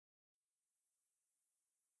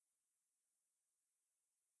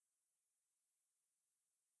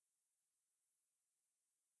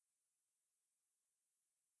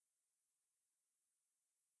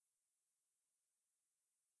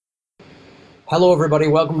Hello, everybody.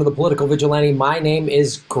 Welcome to the Political Vigilante. My name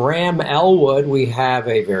is Graham Elwood. We have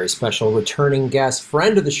a very special returning guest,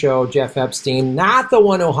 friend of the show, Jeff Epstein, not the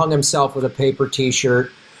one who hung himself with a paper T-shirt,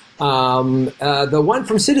 the one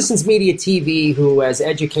from Citizens Media TV who has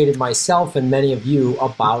educated myself and many of you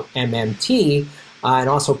about MMT, and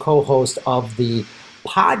also co-host of the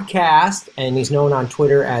podcast, and he's known on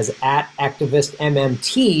Twitter as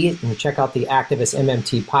 @ActivistMMT. And check out the Activist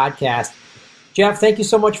MMT podcast. Jeff, thank you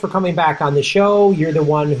so much for coming back on the show. You're the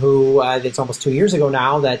one who, it's almost 2 years ago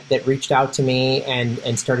now, that reached out to me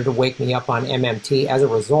and started to wake me up on MMT. As a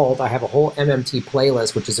result, I have a whole MMT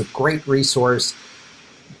playlist, which is a great resource.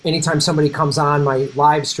 Anytime somebody comes on my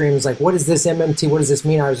live stream, is like, what is this MMT? What does this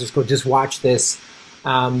mean? I was just go, just watch this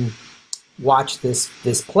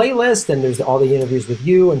playlist, and there's all the interviews with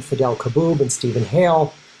you and Fidel Kaboub and Stephen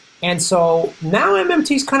Hale. And so now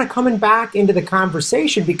MMT is kind of coming back into the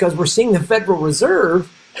conversation because we're seeing the Federal Reserve,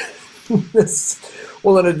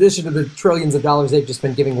 well, in addition to the trillions of dollars they've just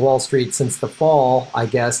been giving Wall Street since the fall, I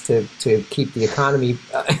guess, to keep the economy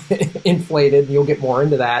inflated. You'll get more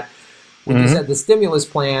into that. We just had the stimulus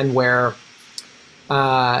plan where,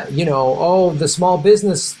 the small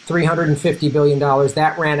business $350 billion,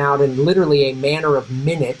 that ran out in literally a matter of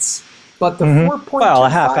minutes. But the 4.25... Well,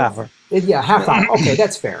 a half hour. Yeah, half hour. Okay,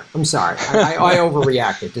 that's fair. I'm sorry. I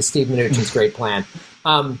overreacted to Steve Mnuchin's great plan.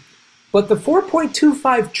 But the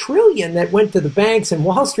 $4.25 trillion that went to the banks and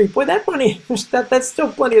Wall Street, boy, that money, that's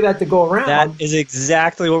still plenty of that to go around. That is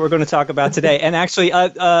exactly what we're going to talk about today. And actually,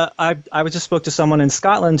 I just spoke to someone in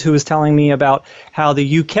Scotland who was telling me about how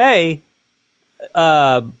the UK,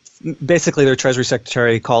 basically their Treasury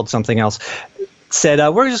Secretary called something else, said,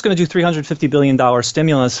 we're just going to do $350 billion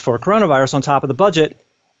stimulus for coronavirus on top of the budget.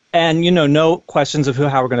 And, no questions of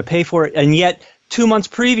how we're going to pay for it. And yet, 2 months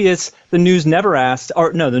previous, the news never asked,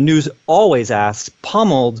 the news always asked,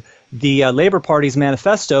 pummeled the Labour Party's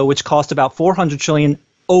manifesto, which cost about $400 trillion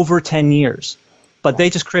over 10 years. But they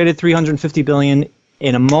just created $350 billion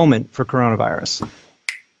in a moment for coronavirus.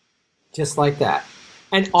 Just like that.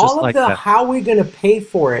 And all of the how we're going to pay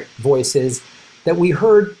for it voices that we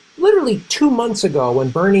heard literally 2 months ago when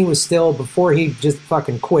Bernie was still, before he just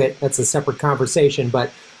fucking quit, that's a separate conversation,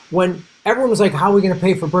 but when everyone was like, how are we going to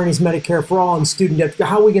pay for Bernie's Medicare for all and student debt?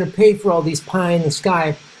 How are we going to pay for all these pie in the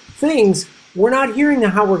sky things? We're not hearing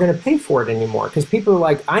how we're going to pay for it anymore because people are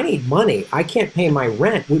like, I need money. I can't pay my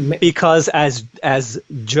rent. Because as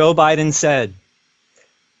Joe Biden said,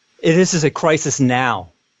 this is a crisis now.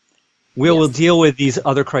 We'll deal with these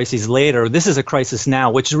other crises later. This is a crisis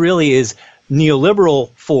now, which really is neoliberal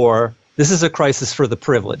this is a crisis for the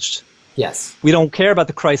privileged. Yes. We don't care about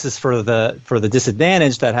the crisis for the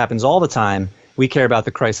disadvantaged that happens all the time. We care about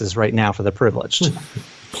the crisis right now for the privileged.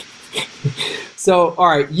 So, all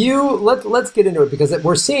right, let's get into it because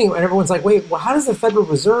we're seeing, and everyone's like, wait, well, how does the Federal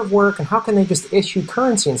Reserve work, and how can they just issue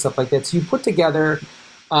currency and stuff like that? So you put together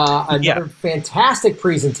another fantastic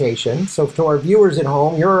presentation. So to our viewers at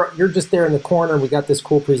home, you're just there in the corner. We got this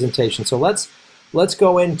cool presentation. So let's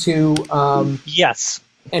go into yes.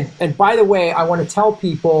 And by the way, I want to tell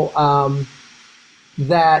people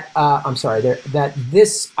that I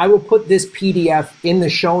will put this PDF in the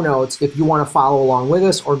show notes if you want to follow along with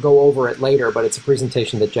us or go over it later. But it's a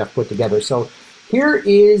presentation that Jeff put together. So here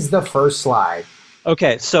is the first slide.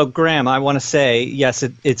 Okay, so Graham, I want to say, yes,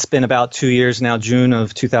 it's been about 2 years now, June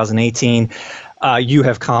of 2018. You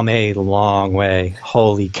have come a long way.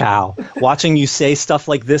 Holy cow. Watching you say stuff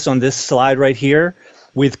like this on this slide right here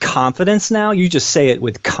with confidence now, you just say it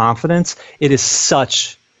with confidence. It is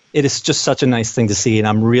just such a nice thing to see, and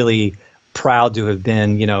I'm really proud to have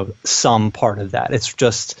been, some part of that. It's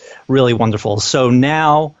just really wonderful. So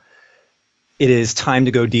now it is time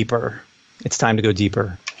to go deeper. It's time to go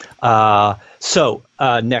deeper.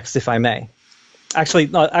 Next, if I may.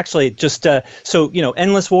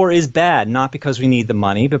 Endless war is bad, not because we need the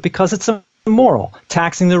money, but because it's immoral.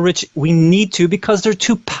 Taxing the rich, we need to because they're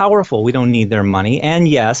too powerful. We don't need their money. And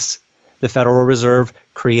yes, the Federal Reserve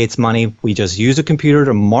creates money. We just use a computer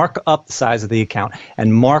to mark up the size of the account.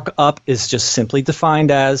 And mark up is just simply defined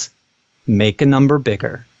as make a number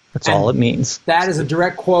bigger. That's all it means. That is a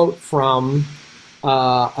direct quote from,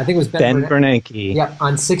 I think it was Ben Bernanke. Yeah,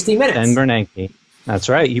 on 60 Minutes. Ben Bernanke. That's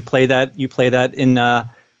right. You play that in,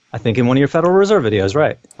 I think, in one of your Federal Reserve videos,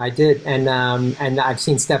 right? I did, and I've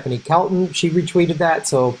seen Stephanie Kelton. She retweeted that.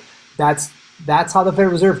 So that's how the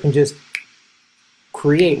Federal Reserve can just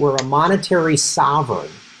create. We're a monetary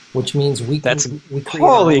sovereign, which means we create.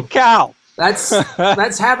 Holy cow!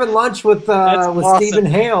 That's having lunch with awesome. Stephen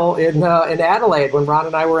Hale in Adelaide when Ron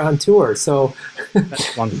and I were on tour. So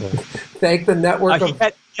that's wonderful. Thank the network he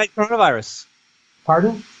had coronavirus.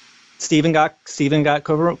 Pardon? Stephen got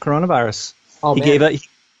coronavirus. Oh, man.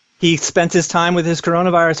 He spent his time with his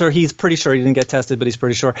coronavirus, or he's pretty sure he didn't get tested, but he's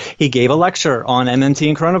pretty sure he gave a lecture on MMT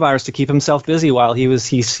and coronavirus to keep himself busy while he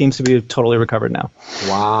seems to be totally recovered now.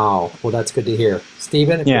 Wow. Well, that's good to hear.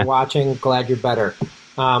 Stephen, if you're watching, glad you're better.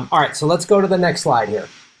 All right, so let's go to the next slide here.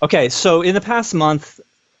 Okay, so in the past month,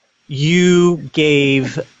 you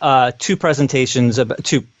gave two presentations,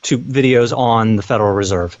 two videos on the Federal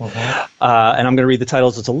Reserve. And I'm going to read the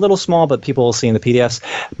titles. It's a little small, but people will see in the PDFs.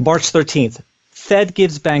 March 13th. Fed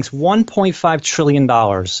gives banks $1.5 trillion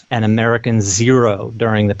and Americans zero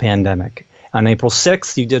during the pandemic. On April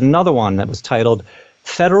 6th, you did another one that was titled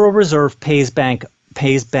Federal Reserve pays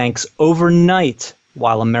banks overnight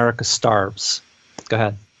while America starves. Go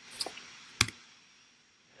ahead.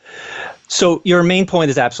 So your main point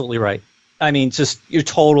is absolutely right. I mean,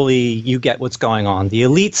 you get what's going on. The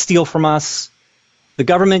elite steal from us. The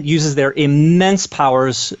government uses their immense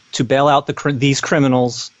powers to bail out these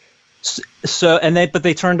criminals. But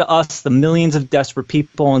they turn to us, the millions of desperate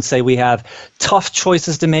people, and say we have tough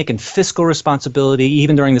choices to make and fiscal responsibility,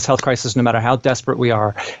 even during this health crisis, no matter how desperate we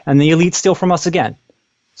are. And the elite steal from us again.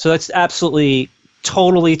 So that's absolutely,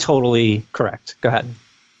 totally correct. Go ahead.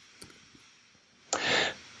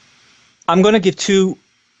 I'm going to give two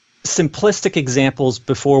simplistic examples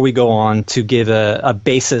before we go on to give a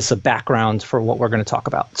basis, a background for what we're going to talk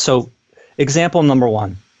about. So example number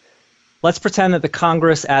one. Let's pretend that the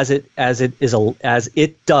Congress, as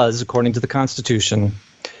it does according to the Constitution,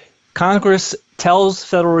 Congress tells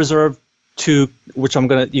Federal Reserve which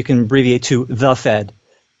you can abbreviate to the Fed.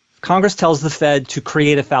 Congress tells the Fed to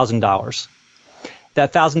create $1,000.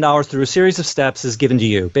 That $1,000 through a series of steps is given to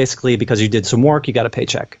you, basically because you did some work, you got a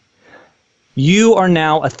paycheck. You are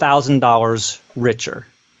now $1,000 richer.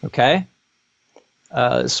 Okay,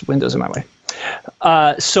 this window's in my way.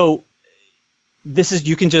 So.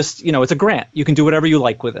 You can just, it's a grant. You can do whatever you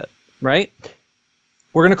like with it, right?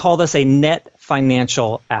 We're going to call this a net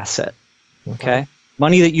financial asset, okay?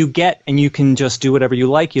 Money that you get and you can just do whatever you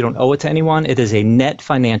like. You don't owe it to anyone. It is a net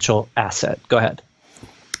financial asset. Go ahead.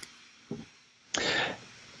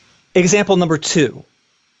 Example number two.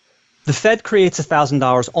 The Fed creates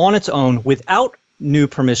 $1,000 on its own without new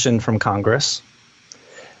permission from Congress.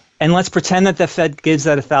 And let's pretend that the Fed gives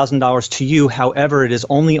that $1,000 to you. However, it is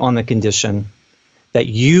only on the condition that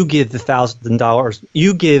you give the $1,000,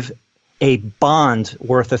 you give a bond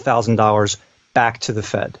worth $1,000 back to the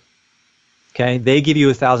Fed. Okay, they give you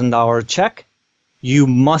a $1,000 check. You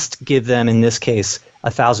must give them, in this case, a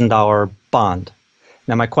 $1,000 bond.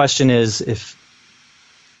 Now, my question is,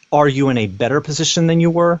 are you in a better position than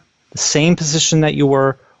you were, the same position that you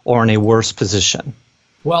were, or in a worse position?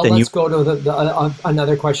 Well, let's go to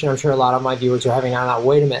another question I'm sure a lot of my viewers are having on that.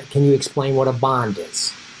 Wait a minute, can you explain what a bond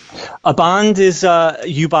is? A bond is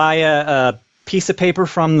you buy a piece of paper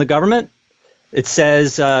from the government. It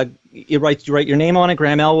says you write your name on it,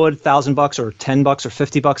 Graham Elwood, $1,000 or $10 or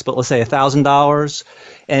 $50, but let's say $1,000.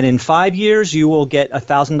 And in 5 years, you will get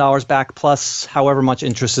 $1,000 back plus however much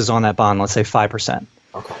interest is on that bond. Let's say 5%.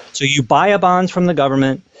 Okay. So you buy a bond from the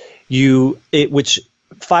government. Which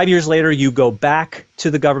 5 years later you go back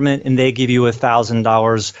to the government and they give you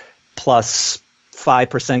 $1,000 plus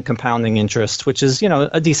 5% compounding interest, which is,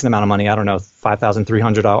 a decent amount of money. I don't know,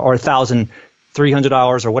 $5,300 or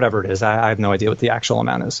 $1,300 or whatever it is. I have no idea what the actual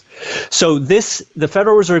amount is. So the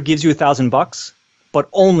Federal Reserve gives you $1,000, but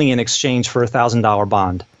only in exchange for a $1,000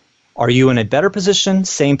 bond. Are you in a better position,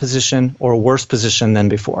 same position, or worse position than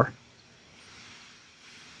before?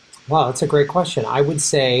 Wow, that's a great question. I would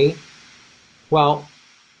say, well,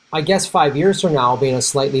 I guess 5 years from now I'll be in a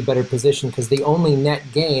slightly better position because the only net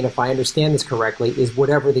gain, if I understand this correctly, is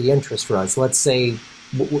whatever the interest was. Let's say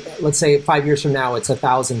 5 years from now it's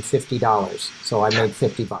 $1,050. So I made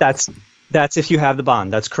 $50. That's if you have the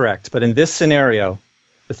bond. That's correct. But in this scenario,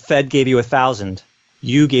 the Fed gave you $1,000.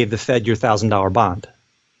 You gave the Fed your $1,000 bond.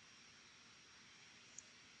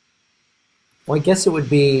 Well, I guess it would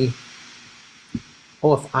be.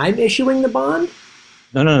 Oh, if I'm issuing the bond?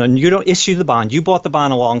 No. You don't issue the bond. You bought the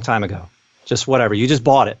bond a long time ago. Just whatever. You just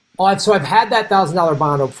bought it. Oh, so I've had that $1,000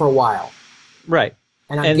 bond for a while. Right.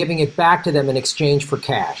 And I'm giving it back to them in exchange for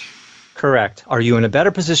cash. Correct. Are you in a better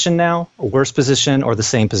position now, a worse position, or the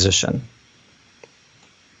same position?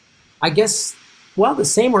 I guess, well, the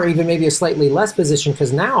same or even maybe a slightly less position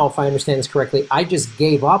because now, if I understand this correctly, I just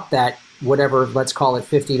gave up that whatever, let's call it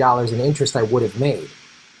 $50 in interest I would have made.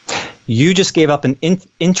 You just gave up an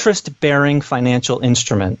interest-bearing financial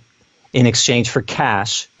instrument in exchange for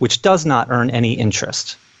cash, which does not earn any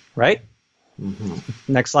interest, right?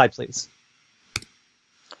 Mm-hmm. Next slide, please.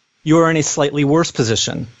 You are in a slightly worse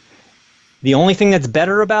position. The only thing that's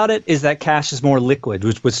better about it is that cash is more liquid,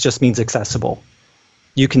 which just means accessible.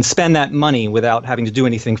 You can spend that money without having to do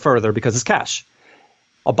anything further because it's cash.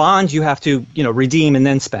 A bond you have to, redeem and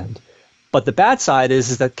then spend. But the bad side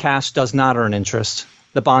is that cash does not earn interest.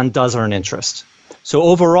 The bond does earn interest. So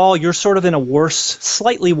overall, you're sort of in a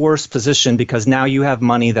slightly worse position because now you have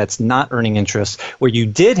money that's not earning interest, where you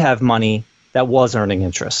did have money that was earning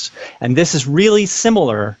interest. And this is really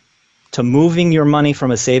similar to moving your money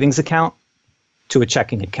from a savings account to a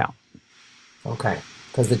checking account. Okay,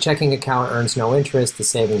 because the checking account earns no interest, the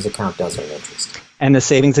savings account does earn interest. And the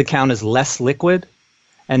savings account is less liquid,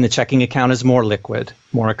 and the checking account is more liquid,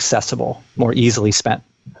 more accessible, more easily spent.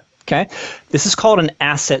 Okay, this is called an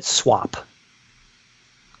asset swap.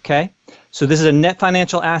 Okay, so this is a net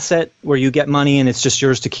financial asset where you get money and it's just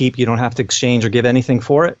yours to keep. You don't have to exchange or give anything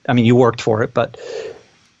for it. I mean, you worked for it,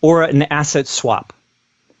 or an asset swap,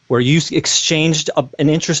 where you exchanged an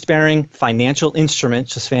interest-bearing financial instrument,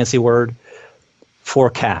 just fancy word, for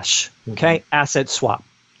cash. Okay, asset swap.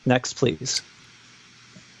 Next, please.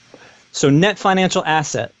 So net financial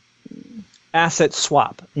asset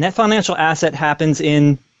swap. Net financial asset happens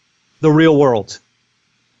in the real world.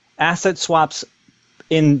 Asset swaps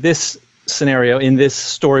in this scenario, in this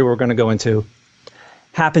story we're going to go into,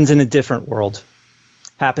 happens in a different world.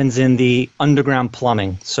 Happens in the underground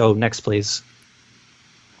plumbing. So next, please.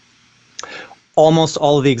 Almost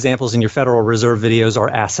all of the examples in your Federal Reserve videos are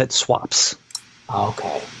asset swaps.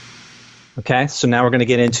 Okay. Okay, so now we're going to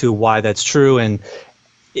get into why that's true, and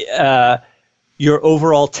your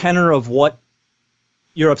overall tenor of what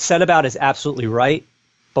you're upset about is absolutely right,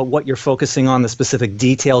 but what you're focusing on, the specific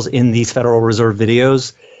details in these Federal Reserve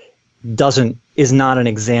videos, is not an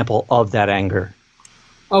example of that anger.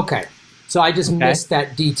 Okay, so I just missed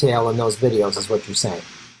that detail in those videos, is what you're saying.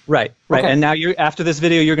 Right. Okay. And now after this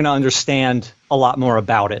video, you're going to understand a lot more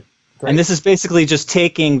about it. Great. And this is basically just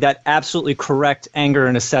taking that absolutely correct anger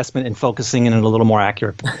and assessment and focusing in a little more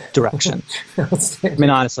accurate direction. I mean,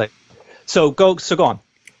 honestly. So go on.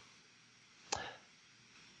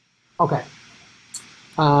 Okay.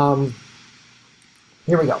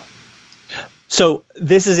 Here we go. So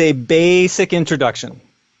this is a basic introduction.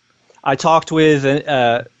 I talked with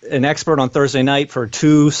an expert on Thursday night for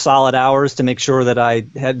 2 solid hours to make sure that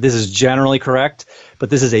this is generally correct, but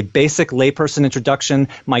this is a basic layperson introduction.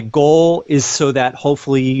 My goal is so that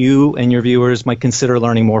hopefully you and your viewers might consider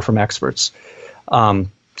learning more from experts.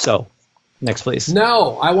 So, next please.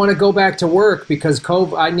 No, I want to go back to work because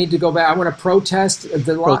I need to go back. I want to protest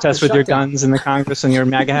the Protest with your guns in the Congress and your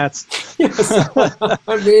MAGA hats? Yes.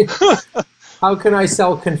 I mean... How can I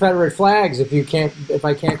sell Confederate flags if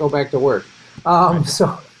I can't go back to work? All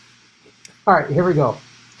right, here we go. All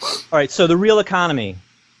right, so the real economy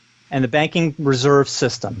and the banking reserve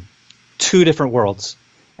system, 2 different worlds,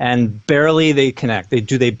 and barely they connect.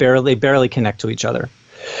 They barely connect to each other.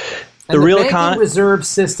 The banking reserve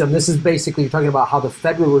system. This is basically talking about how the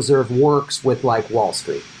Federal Reserve works with like Wall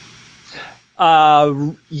Street.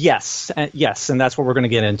 Yes, and that's what we're going to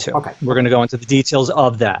get into. Okay. We're going to go into the details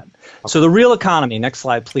of that. Okay. So the real economy, next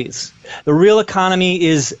slide, please. The real economy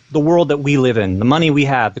is the world that we live in, the money we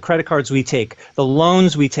have, the credit cards we take, the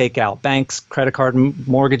loans we take out, banks, credit card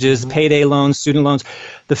mortgages, payday loans, student loans,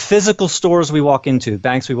 the physical stores we walk into,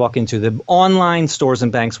 banks we walk into, the online stores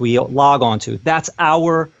and banks we log onto. That's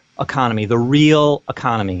our economy, the real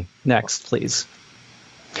economy. Next, please.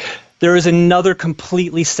 There is another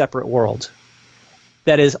completely separate world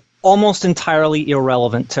that is almost entirely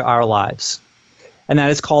irrelevant to our lives, and that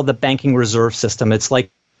is called the banking reserve system. It's like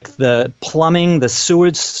the plumbing, the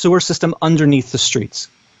sewer system underneath the streets.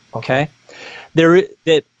 Okay?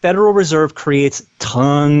 The Federal Reserve creates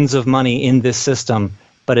tons of money in this system,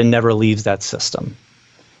 but it never leaves that system.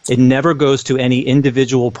 It never goes to any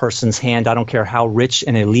individual person's hand. I don't care how rich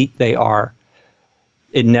and elite they are.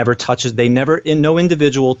 It never touches, no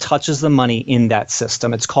individual touches the money in that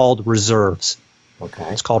system. It's called reserves. Okay.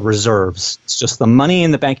 It's called reserves. It's just the money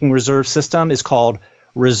in the banking reserve system is called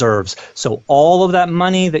reserves. So all of that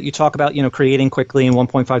money that you talk about, creating quickly and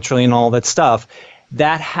 1.5 trillion, all that stuff,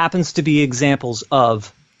 that happens to be examples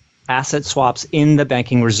of asset swaps in the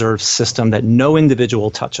banking reserve system that no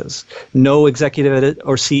individual touches. No executive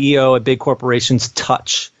or CEO at big corporations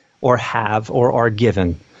touch or have or are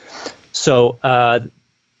given. So, hold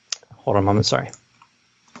on a moment, sorry.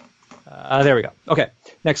 There we go. Okay,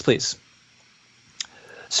 next please.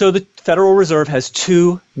 So the Federal Reserve has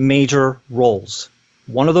 2 major roles.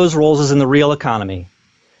 One of those roles is in the real economy,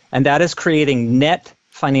 and that is creating net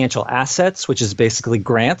financial assets, which is basically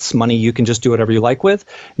grants, money you can just do whatever you like with.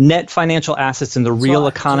 Net financial assets in the real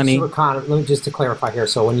economy. Let me just to clarify here.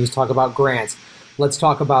 So when you talk about grants, let's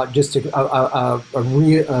talk about just a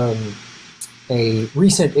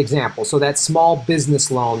recent example. So that small business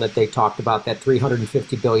loan that they talked about, that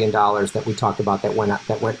 $350 billion that we talked about that went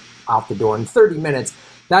out the door in 30 minutes.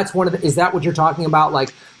 That's one of the, is that what you're talking about?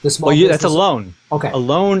 Like the small business? That's a loan. Okay. A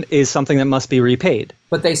loan is something that must be repaid.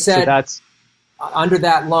 But they said under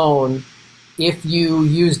that loan, if you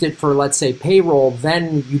used it for, let's say, payroll,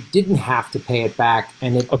 then you didn't have to pay it back,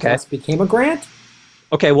 and it just became a grant?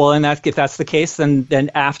 Okay, well, and if that's the case,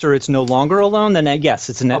 then after it's no longer a loan, then yes,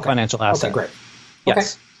 it's a net financial asset. Okay, great.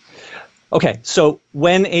 Yes. Okay, so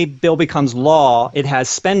when a bill becomes law, it has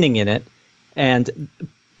spending in it, and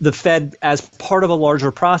the Fed, as part of a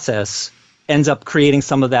larger process, ends up creating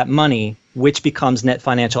some of that money, which becomes net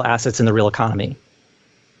financial assets in the real economy.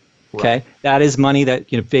 Okay, right. That is money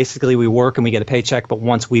that basically we work and we get a paycheck, but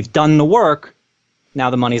once we've done the work, now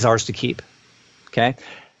the money is ours to keep. Okay.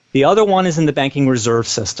 The other one is in the banking reserve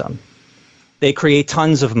system. They create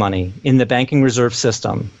tons of money in the banking reserve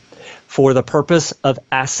system for the purpose of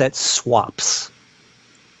asset swaps.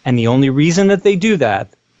 And the only reason that they do that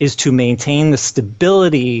is to maintain the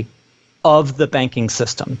stability of the banking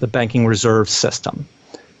system, the banking reserve system.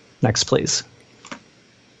 Next, please.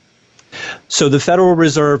 So the Federal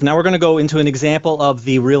Reserve, now we're going to go into an example of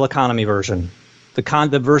the real economy version,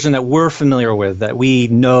 the version that we're familiar with, that we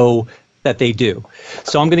know that they do.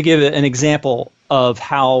 So I'm going to give an example of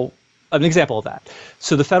that.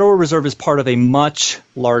 So the Federal Reserve is part of a much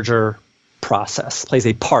larger process, plays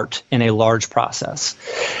a part in a large process.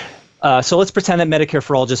 So let's pretend that Medicare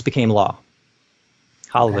for All just became law.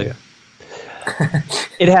 Hallelujah. Okay.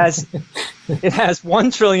 It has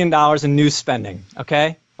 $1 trillion in new spending,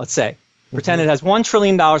 okay? Let's say. Pretend it has $1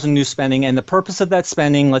 trillion in new spending, and the purpose of that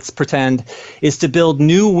spending, let's pretend, is to build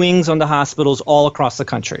new wings on the hospitals all across the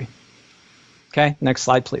country. Okay, next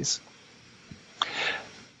slide, please.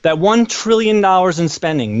 That $1 trillion in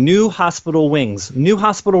spending, new hospital wings. New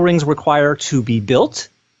hospital wings require to be built,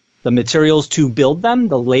 the materials to build them,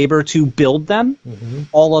 the labor to build them,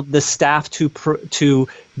 all of the staff to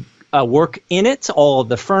work in it, all of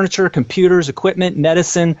the furniture, computers, equipment,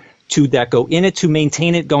 medicine that go in it to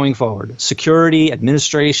maintain it going forward. Security,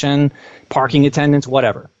 administration, parking attendants,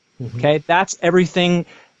 whatever. Okay, that's everything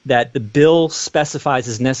that the bill specifies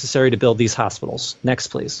is necessary to build these hospitals. Next,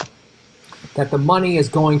 please. That the money is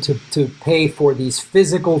going to pay for these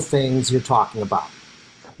physical things you're talking about.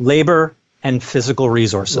 Labor and physical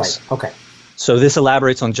resources. Right, okay. So this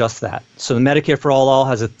elaborates on just that. So the Medicare for All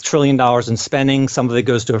has $1 trillion in spending. Some of it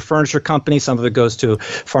goes to a furniture company. Some of it goes to a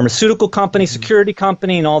pharmaceutical company, security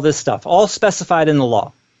company, and all this stuff, all specified in the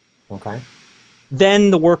law. Okay.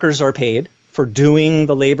 Then the workers are paid for doing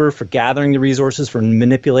the labor, for gathering the resources, for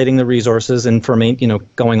manipulating the resources, and for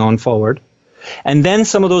going on forward. And then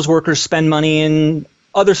some of those workers spend money in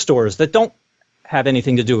other stores that don't have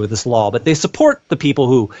anything to do with this law, but they support the people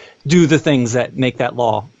who do the things that make that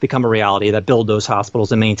law become a reality, that build those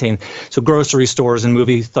hospitals and maintain. So grocery stores and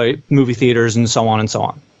movie theaters and so on and so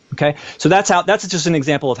on. Okay, so that's just an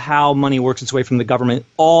example of how money works its way from the government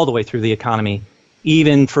all the way through the economy,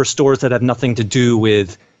 even for stores that have nothing to do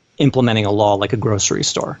with implementing a law like a grocery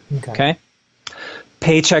store. Okay?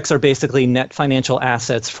 Paychecks are basically net financial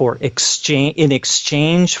assets in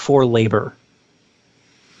exchange for labor.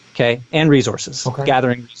 Okay, and resources,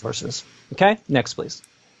 gathering resources. Okay, next, please.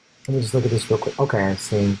 Let me just look at this real quick. Okay, I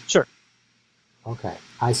see. Sure. Okay,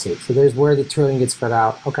 I see. So there's where the trillion gets spread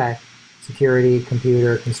out. Okay, security,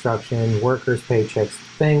 computer, construction, workers, paychecks,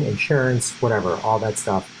 insurance, whatever, all that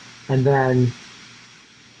stuff. And then,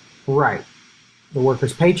 right, the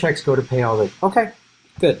workers' paychecks go to pay all the... Okay,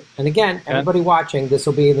 good. And again, everybody watching, this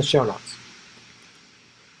will be in the show notes.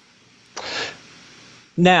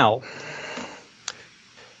 Now...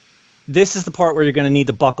 this is the part where you're going to need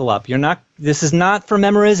to buckle up. This is not for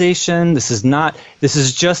memorization. This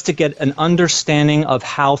is just to get an understanding of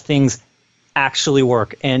how things actually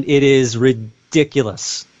work. And it is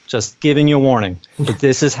ridiculous. Just giving you a warning. But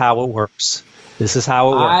this is how it works. This is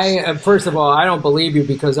how it works. First of all, I don't believe you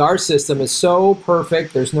because our system is so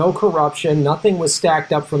perfect. There's no corruption. Nothing was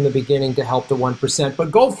stacked up from the beginning to help the 1%.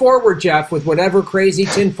 But go forward, Jeff, with whatever crazy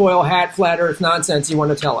tinfoil hat, flat earth nonsense you want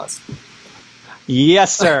to tell us.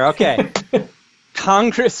 Yes, sir. Okay.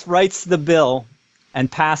 Congress writes the bill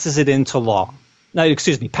and passes it into law. No,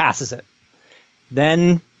 excuse me, passes it.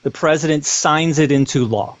 Then the president signs it into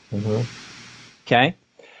law. Okay?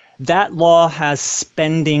 That law has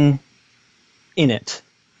spending in it,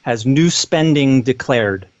 has new spending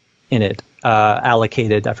declared in it,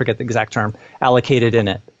 allocated, I forget the exact term, allocated in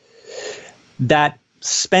it. That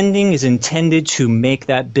spending is intended to make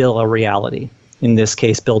that bill a reality. In this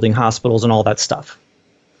case, building hospitals and all that stuff.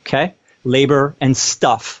 Okay? labor, and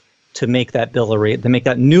stuff to make that bill to make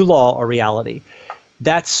that new law a reality.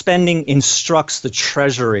 That spending instructs the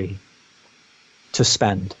Treasury to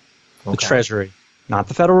spend. Okay. The Treasury, not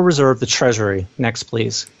the Federal Reserve, the Treasury. Next,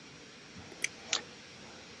 please.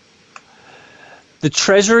 The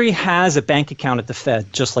Treasury has a bank account at the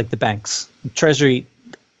Fed, just like the banks. The Treasury,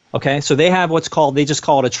 okay, so they have they just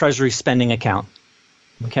call it a Treasury spending account,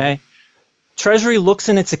 okay? Treasury looks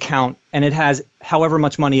in its account, and it has however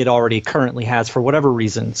much money it already currently has for whatever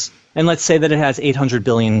reasons. And let's say that it has $800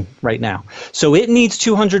 billion right now. So it needs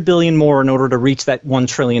 $200 billion more in order to reach that $1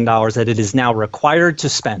 trillion that it is now required to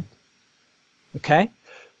spend, okay?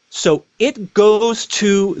 So it goes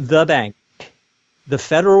to the bank, the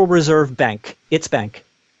Federal Reserve Bank, its bank,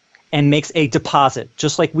 and makes a deposit.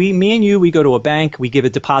 Just like me and you, we go to a bank, we give a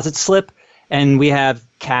deposit slip, and we have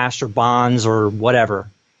cash or bonds or whatever,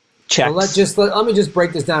 checks. So let me just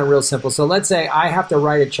break this down real simple. So let's say I have to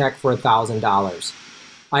write a check for $1,000.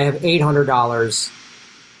 I have $800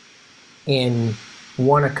 in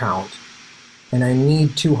one account, and I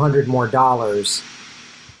need $200 more.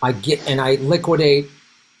 I liquidate.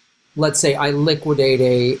 Let's say I liquidate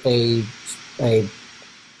a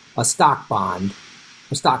stock bond,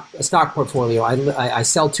 a stock portfolio. I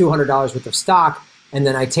sell $200 worth of stock, and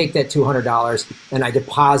then I take that $200 and I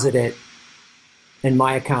deposit it in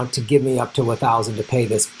my account to give me up to $1,000 to pay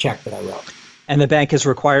this check that I wrote. And the bank is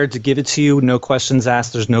required to give it to you, no questions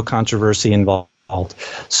asked. There's no controversy involved.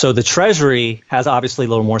 So the Treasury has obviously a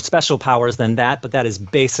little more special powers than that, but that is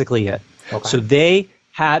basically it. Okay. So they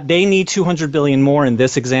need $200 billion more in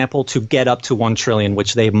this example to get up to $1 trillion,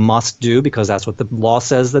 which they must do because that's what the law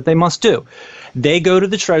says that they must do. They go to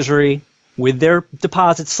the Treasury with their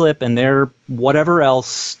deposit slip and their whatever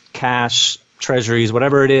else, cash, treasuries,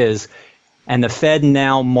 whatever it is, and the Fed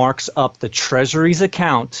now marks up the Treasury's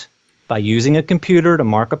account by using a computer to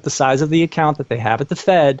mark up the size of the account that they have at the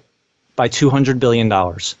Fed by $200 billion.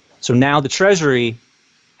 So now the Treasury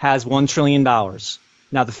has $1 trillion.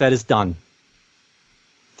 Now the Fed is done.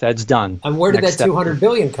 Fed's done. And where did that $200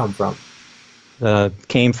 billion come from?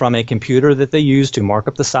 Came from a computer that they used to mark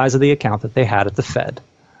up the size of the account that they had at the Fed.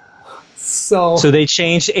 So they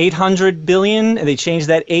changed $800 billion. They changed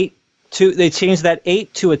that 8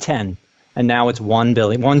 to a 10, and now it's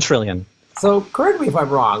 $1 trillion. So correct me if I'm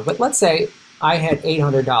wrong, but let's say I had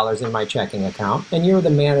 $800 in my checking account, and you're the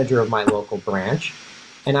manager of my local branch,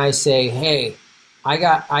 and I say, hey, I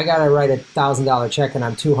got to write a $1,000 check and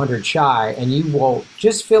I'm $200 shy, and you won't.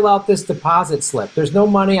 Just fill out this deposit slip. There's no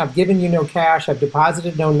money. I've given you no cash. I've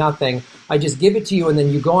deposited no nothing. I just give it to you, and then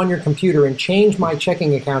you go on your computer and change my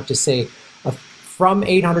checking account to say from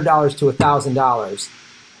 $800 to $1,000.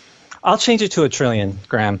 I'll change it to $1 trillion,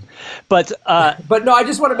 Graham. But no, I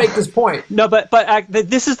just want to make this point. No, but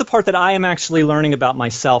this is the part that I am actually learning about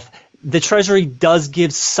myself. The Treasury does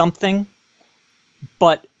give something,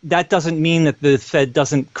 but that doesn't mean that the Fed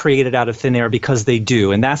doesn't create it out of thin air, because they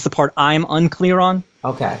do. And that's the part I'm unclear on.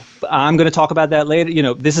 Okay. I'm going to talk about that later. You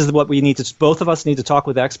know, this is what we need to, both of us need to talk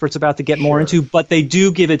with experts about to get more into, but they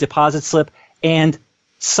do give a deposit slip and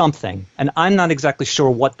something. And I'm not exactly sure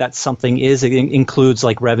what that something is. It includes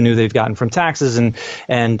like revenue they've gotten from taxes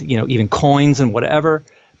and you know, even coins and whatever.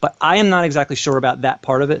 But I am not exactly sure about that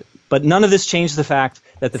part of it. But none of this changed the fact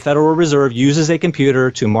that the Federal Reserve uses a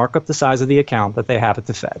computer to mark up the size of the account that they have at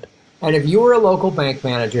the Fed. And if you were a local bank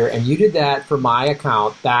manager and you did that for my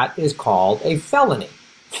account, that is called a felony.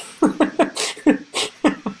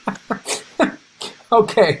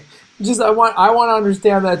 Okay. I want to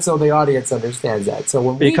understand that so the audience understands that. So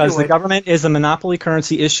when because the government is a monopoly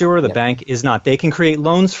currency issuer, the bank is not. They can create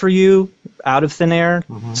loans for you out of thin air,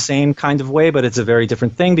 same kind of way, but it's a very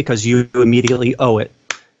different thing because you immediately owe it.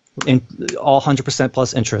 In all 100%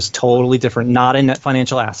 plus interest, totally different, not a net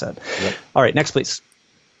financial asset. Yep. All right, next, please.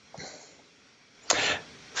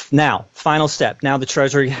 Now, final step. Now the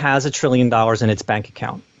Treasury has $1 trillion in its bank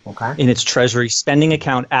account, in its Treasury spending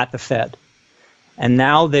account at the Fed. And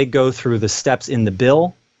now they go through the steps in the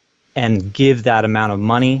bill and give that amount of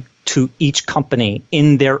money to each company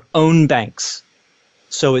in their own banks.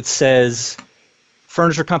 So it says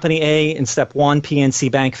Furniture Company A in step 1,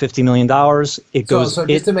 PNC Bank, $50 million. It goes. So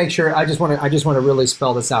just to make sure, I just want to really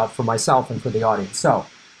spell this out for myself and for the audience. So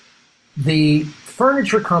the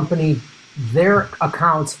Furniture Company, their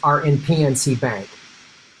accounts are in PNC Bank.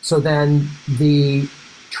 So then the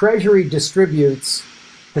Treasury distributes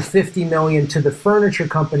the $50 million to the Furniture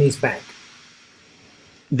Company's bank.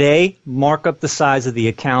 They mark up the size of the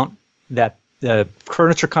account that the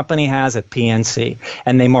Furniture Company has at PNC,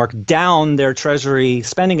 and they mark down their Treasury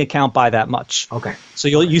spending account by that much. Okay. So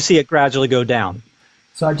you see it gradually go down.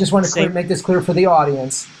 So I just want to make this clear for the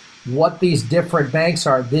audience. what these different banks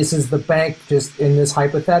are. This is the bank, just in this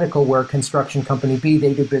hypothetical, where construction company B,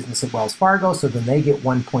 they do business at Wells Fargo, so then they get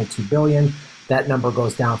 $1.2 billion. That number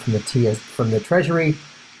goes down from the Treasury.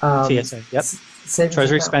 TSA, yep.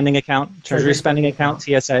 Treasury account. Spending account. Treasury spending account,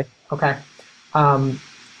 TSA. Okay.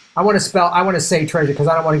 I want to say Treasury because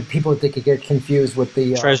I don't want people to get confused with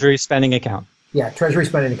the Treasury spending account. Yeah, Treasury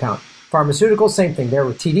spending account. Pharmaceuticals, same thing. There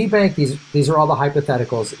with TD Bank, these are all the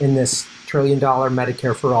hypotheticals in this $1 trillion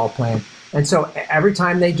Medicare for All plan. And so every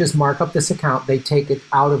time they just mark up this account, they take it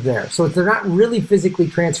out of there. So if they're not really physically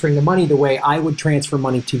transferring the money the way I would transfer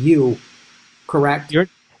money to you, correct?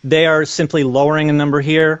 They are simply lowering a number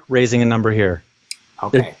here, raising a number here.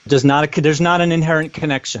 Okay. There's not an inherent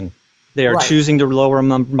connection. They are choosing to lower a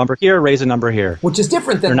number here, raise a number here. Which is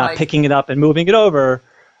different than they're not picking it up and moving it over.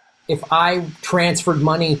 If I transferred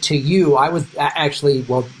money to you, I would actually,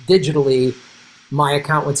 digitally, my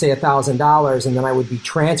account would say $1,000, and then I would be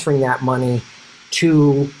transferring that money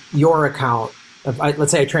to your account.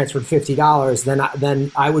 Let's say I transferred $50,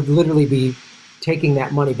 then I would literally be taking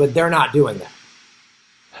that money, but they're not doing that.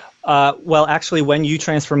 Well, actually, when you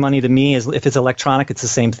transfer money to me, if it's electronic, it's the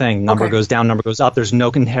same thing. Number goes down, number goes up. There's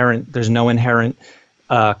no inherent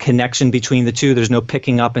connection between the two. There's no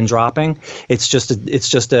picking up and dropping. It's just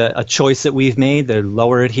a choice that we've made. They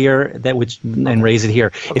lower it here, and raise it here.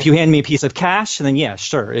 Okay. If you hand me a piece of cash, then yeah,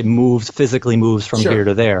 sure, it physically moves from here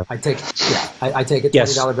to there. I take a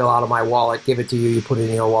 $20 bill out of my wallet, give it to you, you put it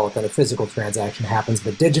in your wallet, then a physical transaction happens.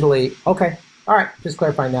 But digitally, okay, all right, just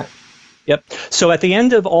clarifying that. Yep. So at the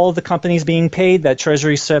end of all the companies being paid, that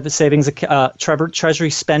Treasury Treasury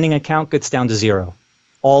spending account gets down to zero.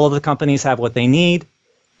 All of the companies have what they need,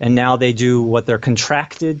 and now they do what they're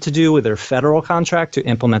contracted to do with their federal contract to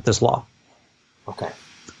implement this law.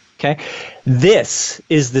 Okay. This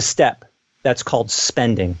is the step that's called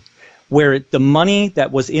spending, where the money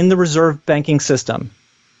that was in the reserve banking system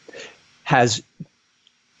has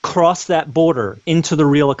crossed that border into the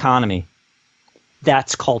real economy.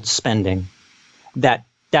 That's called spending. That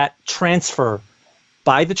transfer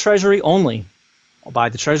by the Treasury only,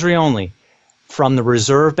 from the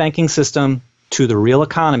reserve banking system to the real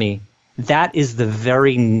economy, that is the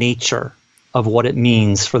very nature of what it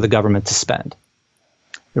means for the government to spend.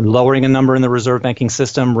 You're lowering a number in the reserve banking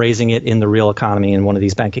system, raising it in the real economy in one of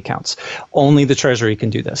these bank accounts. Only the Treasury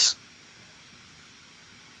can do this.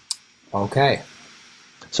 Okay.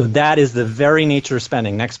 So that is the very nature of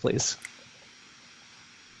spending. Next, please.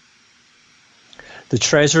 The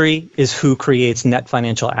Treasury is who creates net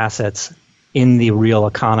financial assets in the real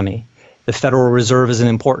economy. The Federal Reserve is an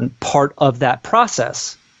important part of that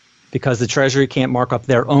process because the Treasury can't mark up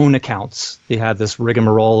their own accounts. They have this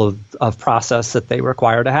rigmarole of process that they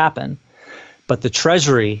require to happen. But the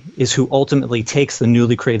Treasury is who ultimately takes the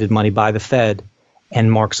newly created money by the Fed and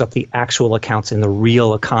marks up the actual accounts in the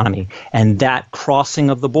real economy. And that crossing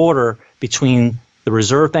of the border between the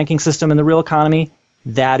reserve banking system and the real economy,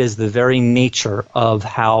 that is the very nature of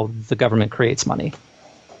how the government creates money.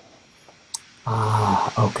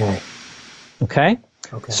 Okay. Okay?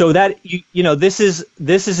 Okay. So that this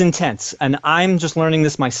is intense, and I'm just learning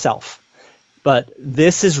this myself. But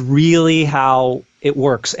this is really how it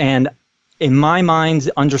works, and in my mind,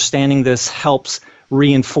 understanding this helps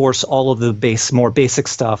reinforce all of the more basic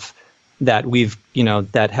stuff that we've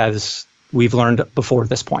learned before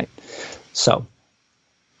this point. So.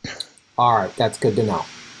 All right, that's good to know.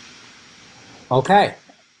 Okay.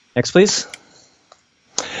 Next, please.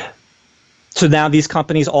 So now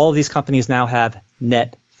all of these companies now have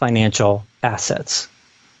net financial assets.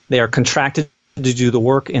 They are contracted to do the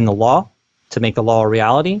work in the law, to make the law a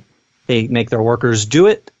reality. They make their workers do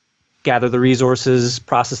it, gather the resources,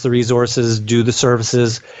 process the resources, do the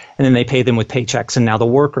services, and then they pay them with paychecks. And now the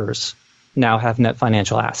workers now have net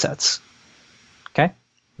financial assets. Okay?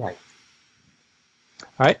 Right.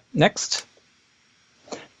 All right, next.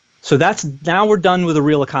 So now we're done with the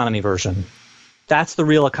real economy version. That's the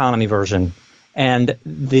real economy version. And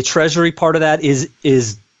the Treasury part of that is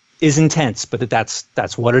intense, but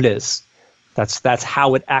that's what it is. That's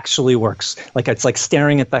how it actually works. It's like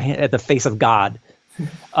staring at the face of God.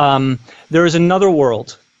 There is another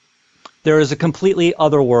world. There is a completely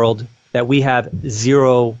other world that we have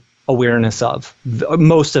zero awareness of.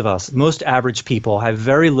 Most of us, most average people, have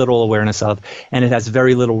very little awareness of, and it has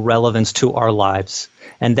very little relevance to our lives.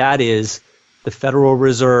 And that is the Federal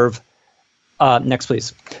Reserve. Next,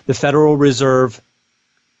 please. The Federal Reserve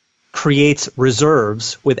creates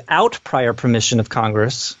reserves without prior permission of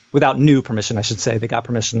Congress, without new permission, I should say. They got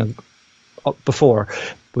permission before.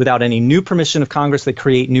 Without any new permission of Congress, they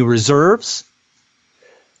create new reserves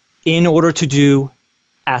in order to do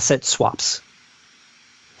asset swaps.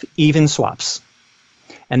 even swaps.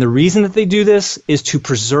 And the reason that they do this is to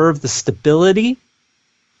preserve the stability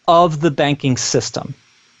of the banking system,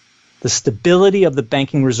 the stability of the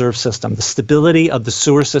banking reserve system, the stability of the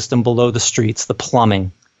sewer system below the streets, the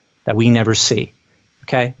plumbing that we never see.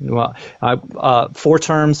 Okay, well, 4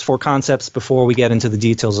 terms, 4 concepts before we get into the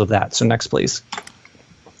details of that. So next, please.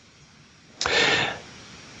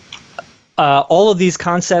 All of these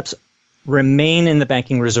concepts remain in the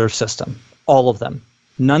banking reserve system, all of them.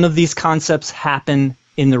 None of these concepts happen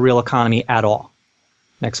in the real economy at all.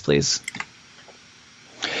 Next, please.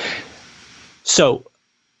 So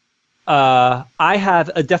I have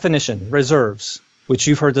a definition, reserves, which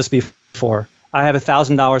you've heard this before. I have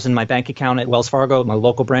 $1,000 in my bank account at Wells Fargo, my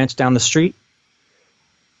local branch down the street.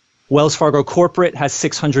 Wells Fargo Corporate has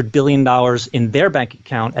 $600 billion in their bank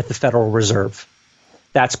account at the Federal Reserve.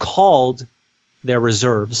 That's called their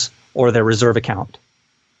reserves or their reserve account.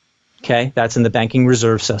 Okay, that's in the banking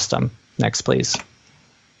reserve system. Next, please.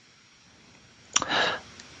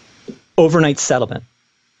 Overnight settlement.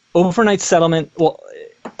 Overnight settlement, well,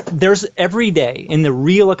 there's every day in the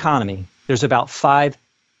real economy, there's about $5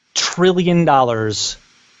 trillion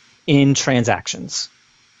in transactions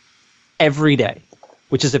every day,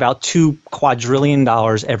 which is about $2 quadrillion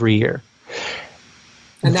every year.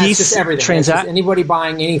 And that's just everything. That's just anybody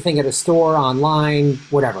buying anything at a store, online,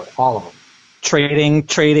 whatever, all of them.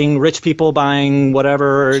 Trading, rich people buying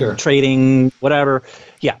whatever, sure. Trading, whatever.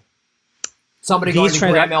 Yeah. Somebody going to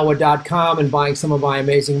GrahamElwood.com and buying some of my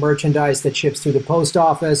amazing merchandise that ships through the post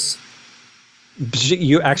office.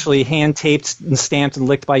 You actually hand taped and stamped and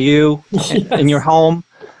licked by you in your home.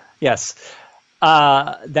 Yes.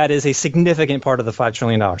 That is a significant part of the $5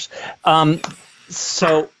 trillion.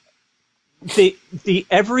 So the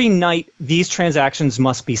every night these transactions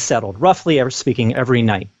must be settled, roughly speaking, every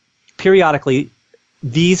night. Periodically,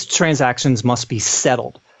 these transactions must be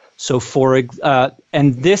settled. So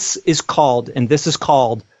and this is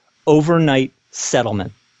called overnight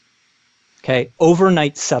settlement. Okay,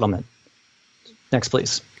 overnight settlement. Next,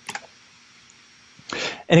 please.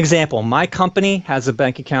 An example, my company has a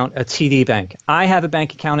bank account at TD Bank. I have a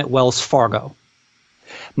bank account at Wells Fargo.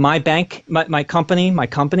 My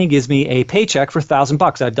company gives me a paycheck for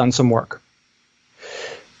 $1,000. I've done some work.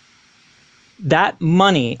 That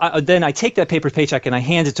money, then I take that paper paycheck and I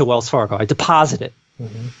hand it to Wells Fargo. I deposit it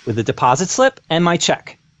with the deposit slip and my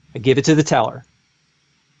check. I give it to the teller.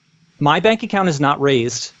 My bank account is not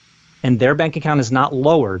raised and their bank account is not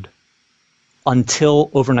lowered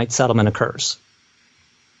until overnight settlement occurs,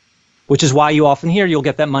 which is why you often hear you'll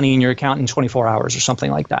get that money in your account in 24 hours or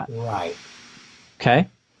something like that. Right. Okay.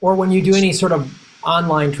 Or when you do any sort of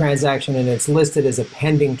online transaction and it's listed as a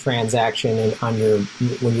pending transaction when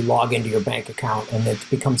you log into your bank account and it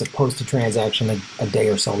becomes a posted transaction a day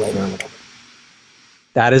or so later or whatever.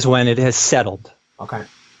 That is when it has settled. Okay.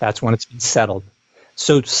 That's when it's been settled.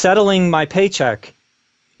 So settling my paycheck,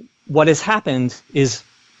 what has happened is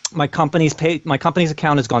my company's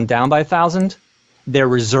account has gone down by 1,000. Their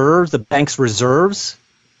reserves, the bank's reserves,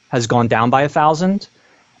 has gone down by 1,000.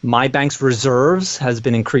 My bank's reserves has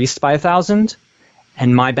been increased by 1,000,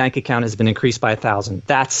 and my bank account has been increased by 1,000.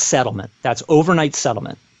 That's settlement. That's overnight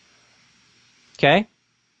settlement. Okay?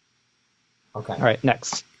 Okay. All right,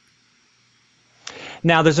 next.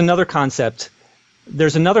 Now, there's another concept.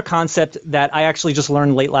 There's another concept that I actually just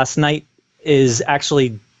learned late last night is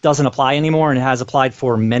actually doesn't apply anymore and it has applied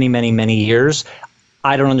for many, many, many years.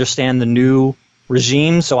 I don't understand the new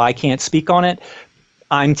regime, so I can't speak on it.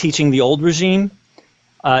 I'm teaching the old regime.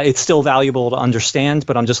 It's still valuable to understand,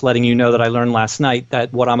 but I'm just letting you know that I learned last night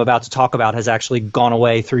that what I'm about to talk about has actually gone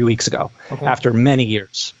away 3 weeks ago after many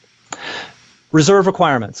years. Reserve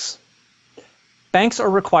requirements. Banks are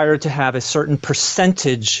required to have a certain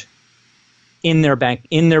percentage in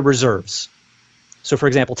their reserves. So for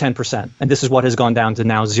example, 10%, and this is what has gone down to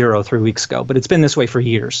now 0 3 weeks ago, but it's been this way for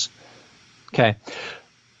years. Okay.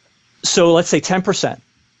 So let's say 10%.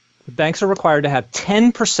 The banks are required to have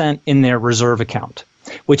 10% in their reserve account,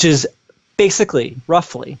 which is basically,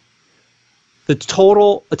 roughly, the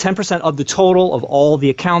total, 10% of the total of all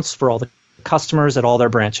the accounts for all the customers at all their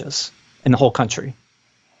branches in the whole country.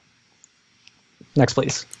 Next,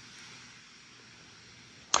 please.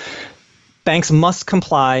 Banks must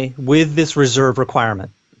comply with this reserve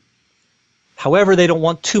requirement. However, they don't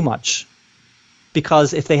want too much,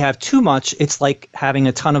 because if they have too much, it's like having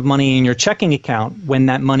a ton of money in your checking account when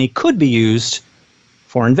that money could be used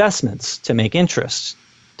for investments, to make interest,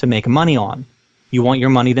 to make money on. You want your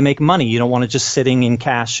money to make money. You don't want it just sitting in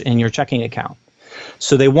cash in your checking account.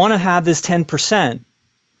 So they want to have this 10%,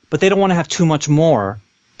 but they don't want to have too much more,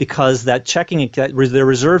 because that their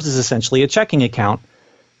reserves is essentially a checking account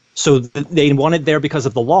So they want it there because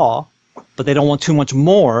of the law, but they don't want too much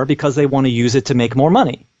more because they want to use it to make more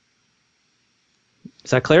money.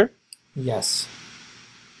 Is that clear? Yes.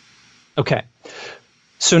 Okay.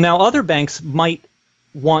 So now other banks might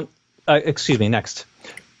want, next.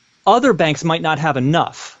 Other banks might not have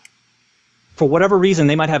enough. For whatever reason,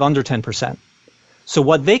 they might have under 10%. So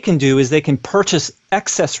what they can do is they can purchase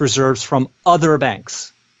excess reserves from other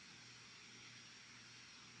banks.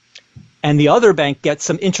 And the other bank gets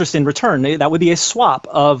some interest in return. That would be a swap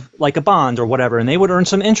of like a bond or whatever, and they would earn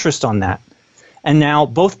some interest on that. And now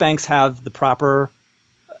both banks have the proper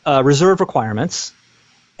reserve requirements,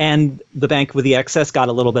 and the bank with the excess got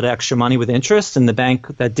a little bit of extra money with interest, and the bank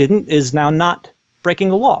that didn't is now not breaking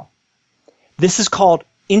the law. This is called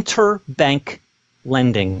interbank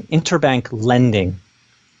lending. Interbank lending.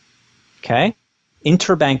 Okay?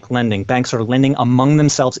 Interbank lending. Banks are lending among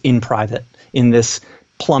themselves in private in this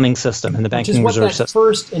plumbing system, in the banking reserve system.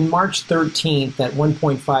 First, in March 13th, that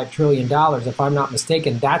 $1.5 trillion, if I'm not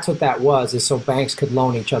mistaken, that's what that was, is so banks could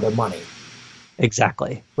loan each other money.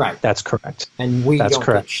 Exactly. Right. That's correct. And we don't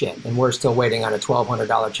get shit. And we're still waiting on a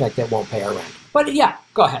 $1,200 check that won't pay our rent. But yeah,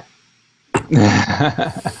 go ahead.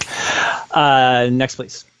 Next,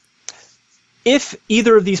 please. If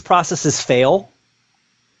either of these processes fail,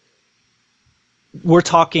 we're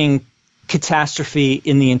talking catastrophe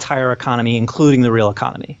in the entire economy, including the real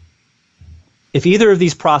economy. If either of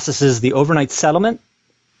these processes, the overnight settlement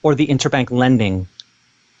or the interbank lending,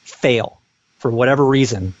 fail for whatever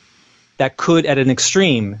reason, that could, at an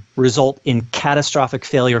extreme, result in catastrophic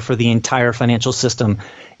failure for the entire financial system,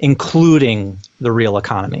 including the real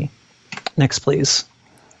economy. Next, please.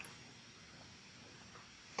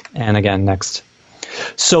 And again, next.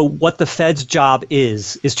 So what the Fed's job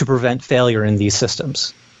is to prevent failure in these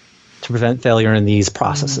systems, to prevent failure in these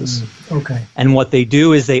processes. Okay. And what they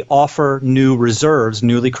do is they offer new reserves,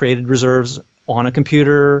 newly created reserves on a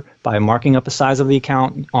computer by marking up the size of the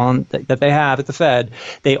account that they have at the Fed.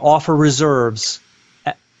 They offer reserves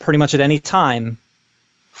pretty much at any time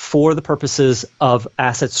for the purposes of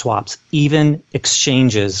asset swaps, even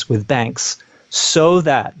exchanges with banks, so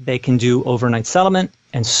that they can do overnight settlement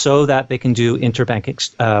and so that they can do interbank,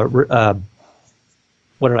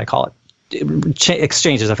 what did I call it?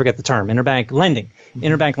 Exchanges, I forget the term, interbank lending,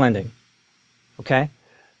 interbank lending, okay?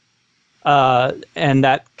 And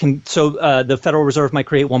that can, so the Federal Reserve might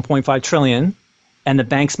create 1.5 trillion, and the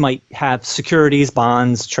banks might have securities,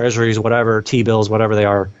 bonds, treasuries, whatever, T-bills, whatever they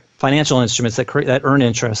are, financial instruments that earn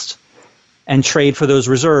interest and trade for those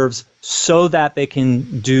reserves so that they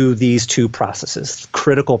can do these two processes,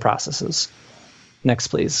 critical processes. Next,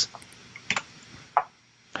 please.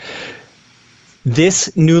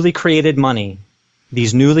 This newly created money,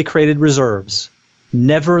 these newly created reserves,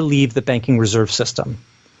 never leave the banking reserve system.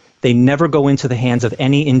 They never go into the hands of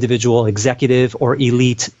any individual executive or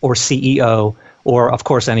elite or CEO or, of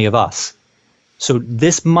course, any of us. So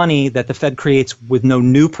this money that the Fed creates with no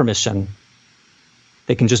new permission,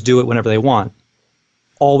 they can just do it whenever they want,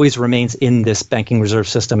 always remains in this banking reserve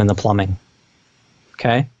system in the plumbing.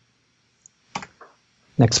 Okay?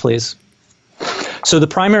 Next, please. So the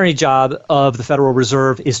primary job of the Federal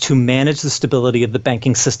Reserve is to manage the stability of the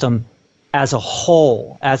banking system as a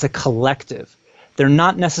whole, as a collective. They're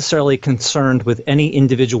not necessarily concerned with any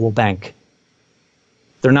individual bank.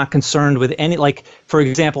 They're not concerned with any, like, for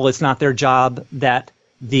example, it's not their job that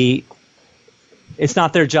that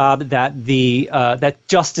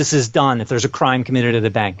justice is done if there's a crime committed at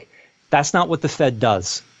a bank. That's not what the Fed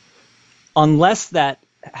does, unless that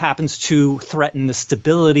happens to threaten the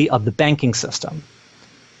stability of the banking system.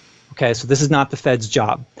 Okay, so this is not the Fed's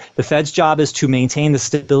job. The Fed's job is to maintain the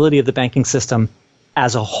stability of the banking system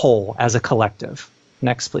as a whole, as a collective.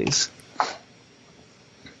 Next, please.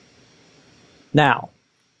 Now,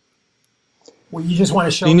 well, you just want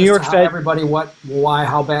to show the New York Fed, everybody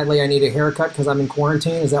how badly I need a haircut because I'm in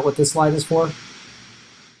quarantine? Is that what this slide is for?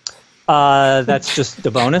 That's just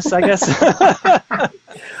the bonus, I guess.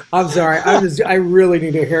 I'm sorry. I really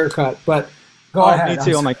need a haircut, but go ahead. Me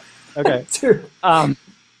too. Okay.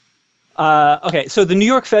 Okay. So the New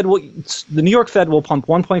York Fed will pump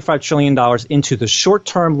 $1.5 trillion into the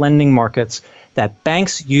short-term lending markets that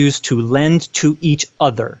banks use to lend to each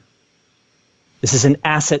other. This is an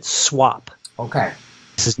asset swap. Okay.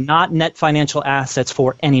 This is not net financial assets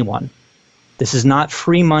for anyone. This is not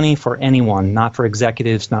free money for anyone, not for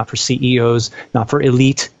executives, not for CEOs, not for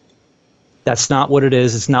elite. That's not what it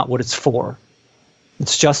is. It's not what it's for.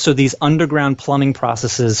 It's just so these underground plumbing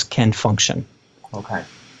processes can function. Okay.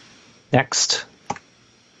 Next.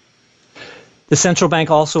 The central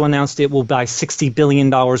bank also announced it will buy $60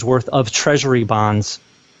 billion worth of Treasury bonds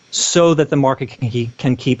so that the market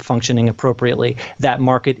can keep functioning appropriately. That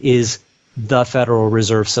market is the Federal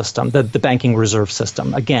Reserve System, the banking reserve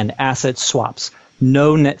system. Again, asset swaps,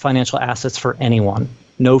 no net financial assets for anyone,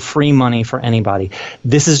 no free money for anybody.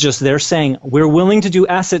 This is just, they're saying, we're willing to do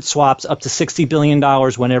asset swaps up to $60 billion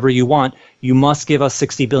whenever you want. You must give us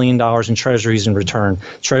 $60 billion in treasuries in return.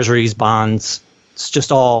 Treasuries, bonds, it's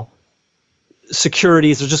just all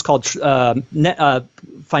securities. They're just called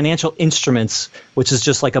financial instruments, which is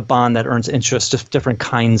just like a bond that earns interest, just different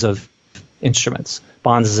kinds of instruments.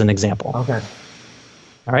 Bonds is an example. Okay.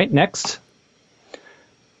 All right, next.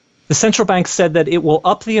 The central bank said that it will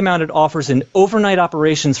up the amount it offers in overnight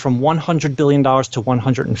operations from $100 billion to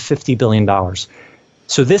 $150 billion.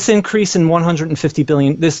 So this increase in $150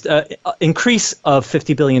 billion, this increase of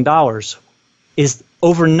 $50 billion is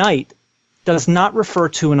overnight, does not refer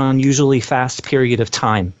to an unusually fast period of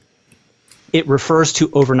time. It refers to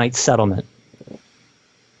overnight settlement.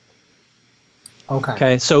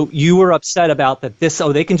 Okay, so you were upset about that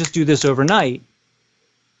they can just do this overnight.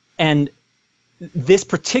 And this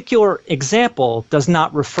particular example does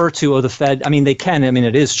not refer to, the Fed, they can,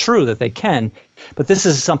 it is true that they can, but this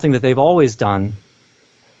is something that they've always done.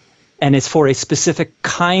 And it's for a specific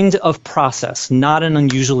kind of process, not an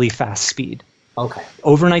unusually fast speed. Okay.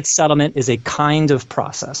 Overnight settlement is a kind of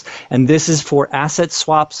process. And this is for asset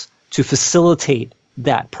swaps to facilitate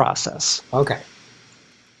that process. Okay.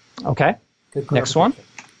 Okay. Good. Next one.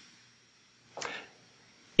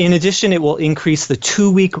 In addition, it will increase the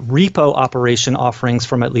 2-week repo operation offerings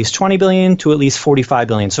from at least $20 billion to at least $45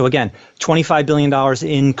 billion. So again, $25 billion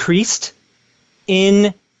increased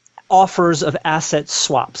in offers of asset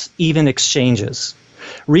swaps, even exchanges.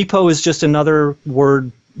 Repo is just another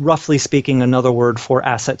word, roughly speaking, another word for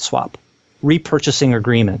asset swap, repurchasing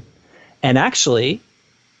agreement. And actually,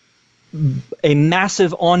 a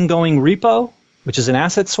massive ongoing repo, which is an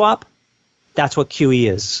asset swap, that's what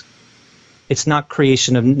QE is. It's not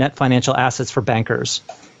creation of net financial assets for bankers.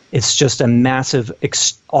 It's just a massive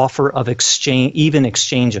offer of exchange, even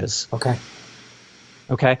exchanges. Okay.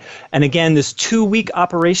 Okay. And again, this 2-week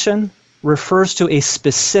operation refers to a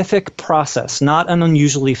specific process, not an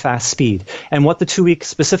unusually fast speed. And what the 2-week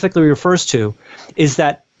specifically refers to is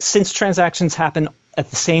that since transactions happen at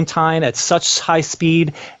the same time, at such high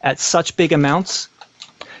speed, at such big amounts,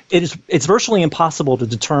 it's virtually impossible to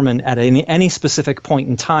determine at any specific point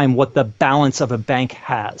in time what the balance of a bank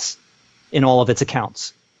has in all of its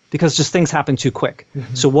accounts, because just things happen too quick.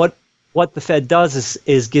 Mm-hmm. So what the Fed does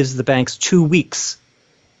is gives the banks 2 weeks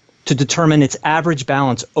to determine its average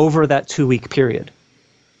balance over that 2-week period.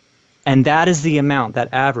 And that is the amount,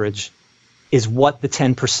 that average is what the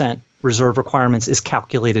 10% reserve requirements is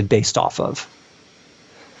calculated based off of.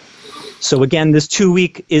 So again, this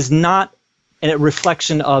 2-week is not a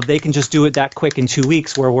reflection of they can just do it that quick in 2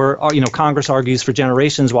 weeks, where Congress argues for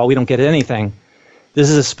generations while we don't get anything.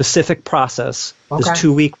 This is a specific process. Okay. This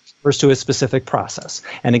 2 week refers to a specific process.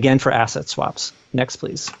 And again, for asset swaps. Next,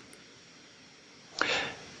 please.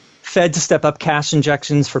 Fed to step up cash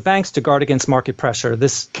injections for banks to guard against market pressure.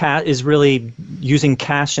 This is really using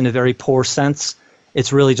cash in a very poor sense.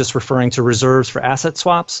 It's really just referring to reserves for asset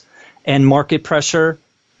swaps. And market pressure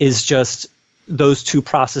is just those two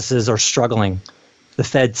processes are struggling. The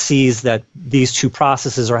Fed sees that these two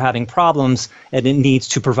processes are having problems, and it needs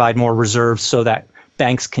to provide more reserves so that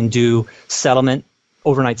banks can do settlement,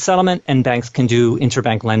 overnight settlement, and banks can do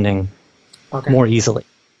interbank lending more easily.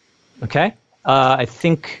 Okay? I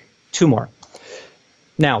think 2 more.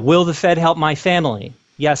 Now, will the Fed help my family?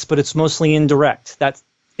 Yes, but it's mostly indirect. That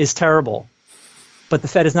is terrible. But the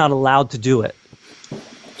Fed is not allowed to do it.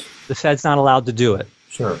 The Fed's not allowed to do it.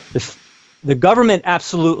 Sure. The government,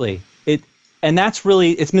 absolutely. And that's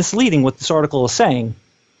really, it's misleading what this article is saying.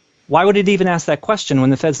 Why would it even ask that question when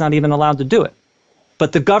the Fed's not even allowed to do it?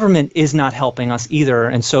 But the government is not helping us either.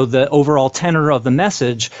 And so the overall tenor of the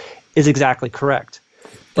message is exactly correct.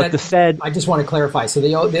 But the Fed... I just want to clarify. So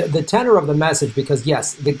the tenor of the message, because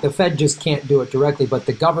yes, the Fed just can't do it directly, but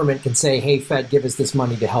the government can say, hey, Fed, give us this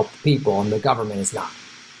money to help people, and the government is not.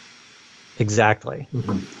 Exactly.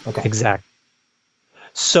 Mm-hmm. Okay. Exactly.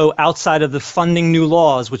 So outside of the funding new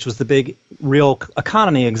laws, which was the big real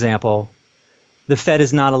economy example, the Fed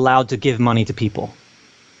is not allowed to give money to people.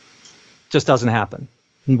 Just doesn't happen,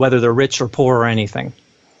 whether they're rich or poor or anything.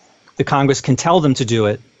 The Congress can tell them to do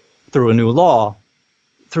it through a new law,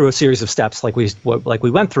 through a series of steps like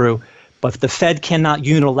we went through, but the Fed cannot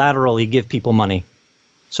unilaterally give people money.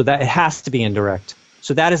 So that it has to be indirect.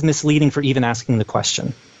 So that is misleading for even asking the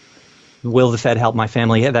question. Will the Fed help my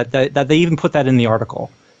family? Yeah, that they even put that in the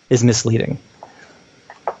article is misleading.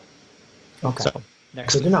 Okay. So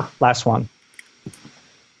next, good enough. Last one.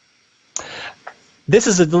 This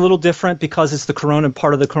is a little different because it's the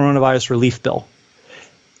part of the coronavirus relief bill.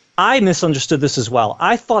 I misunderstood this as well.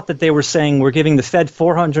 I thought that they were saying we're giving the Fed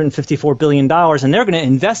 $454 billion and they're going to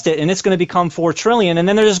invest it and it's going to become $4 trillion and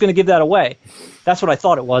then they're just going to give that away. That's what I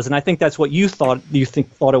thought it was, and I think that's what you thought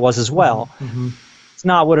it was as well. Mm-hmm. It's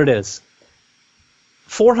not what it is.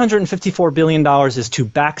 $454 billion is to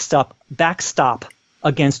backstop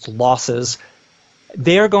against losses.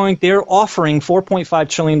 They're offering $4.5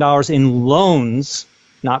 trillion in loans,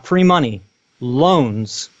 not free money,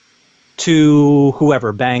 loans to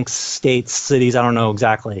whoever, banks, states, cities, I don't know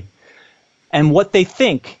exactly. And what they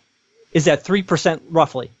think is that 3%,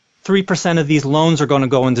 roughly, 3% of these loans are going to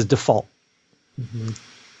go into default. Mm-hmm.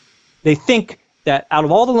 They think that out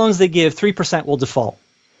of all the loans they give, 3% will default.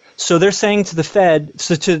 So they're saying to the Fed,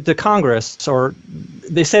 to the Congress, or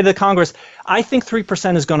they say to the Congress, I think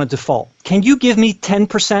 3% is going to default. Can you give me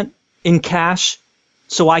 10% in cash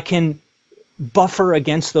so I can buffer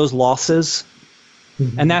against those losses?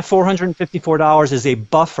 Mm-hmm. And that $454 is a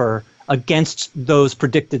buffer against those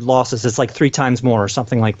predicted losses. It's like 3 times more or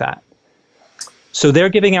something like that. So they're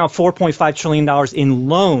giving out $4.5 trillion in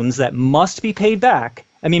loans that must be paid back.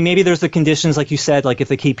 I mean, maybe there's the conditions, like you said, like if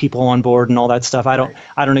they keep people on board and all that stuff. I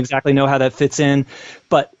don't exactly know how that fits in,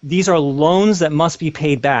 but these are loans that must be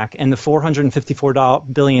paid back, and the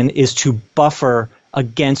 $454 billion is to buffer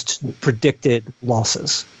against predicted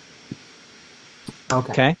losses.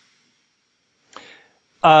 Okay.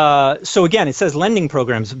 So again, it says lending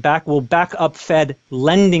programs will back up Fed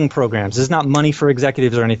lending programs. This is not money for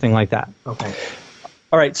executives or anything like that. Okay.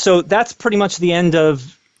 All right. So that's pretty much the end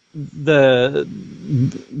of the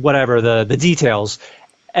details.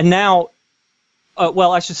 And now,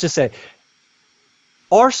 I should just say,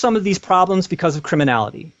 are some of these problems because of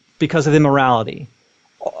criminality, because of immorality?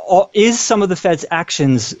 Is some of the Fed's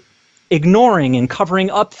actions ignoring and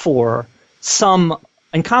covering up for some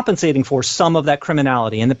and compensating for some of that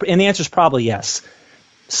criminality? And the answer is probably yes.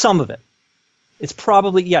 Some of it. It's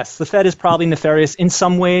probably yes. The Fed is probably nefarious in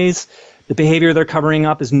some ways. The behavior they're covering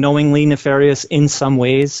up is knowingly nefarious in some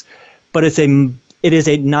ways, but it is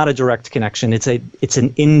not a direct connection. It's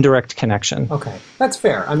an indirect connection. Okay, that's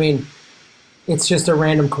fair. I mean, it's just a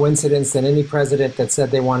random coincidence that any president that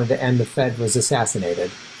said they wanted to end the Fed was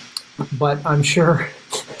assassinated. But I'm sure.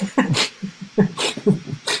 And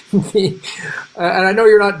I know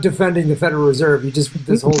you're not defending the Federal Reserve. You just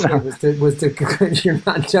this whole thing was to you're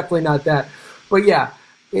definitely not that. But yeah,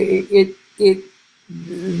 the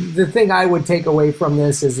thing I would take away from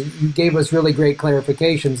this is you gave us really great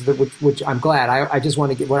clarifications, which I'm glad. I just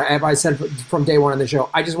want to get what I said from day one on the show.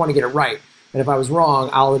 I just want to get it right. And if I was wrong,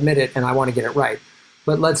 I'll admit it, and I want to get it right.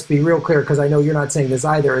 But let's be real clear, because I know you're not saying this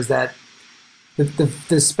either, is that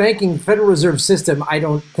the spanking Federal Reserve system, I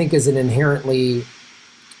don't think is an inherently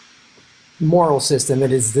moral system.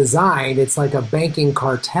 It is designed, it's like a banking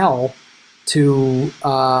cartel to,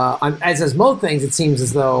 as most things, it seems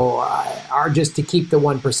as though are just to keep the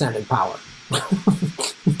 1% in power.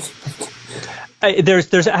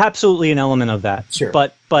 There's absolutely an element of that. Sure.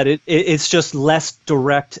 But it's just less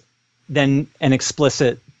direct and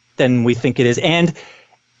explicit than we think it is. And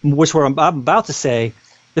which I'm about to say,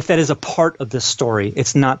 the Fed is a part of this story.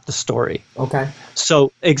 It's not the story. Okay.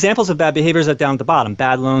 So examples of bad behaviors are down at the bottom: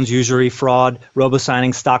 bad loans, usury, fraud,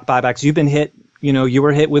 robo-signing, stock buybacks. You've been hit. You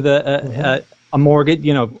were hit with a mortgage.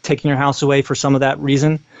 Taking your house away for some of that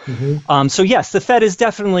reason. Mm-hmm. So yes, the Fed is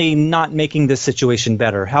definitely not making this situation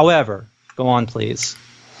better. However, go on, please.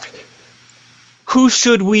 Who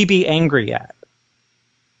should we be angry at?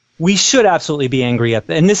 We should absolutely be angry at,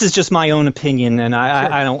 and this is just my own opinion, and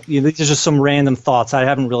I don't. These are just some random thoughts.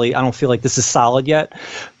 I don't feel like this is solid yet.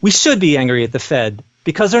 We should be angry at the Fed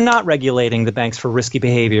because they're not regulating the banks for risky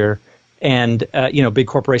behavior and big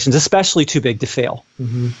corporations, especially too big to fail.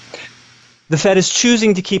 Mm-hmm. The Fed is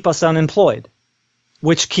choosing to keep us unemployed,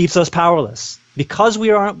 which keeps us powerless because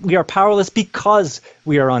we are powerless because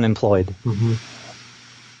we are unemployed. Mm-hmm.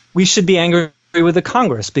 We should be angry with the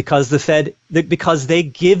Congress because because they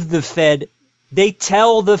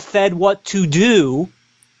tell the Fed what to do.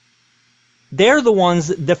 They're the ones.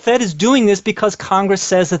 The Fed is doing this because Congress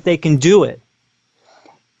says that they can do it,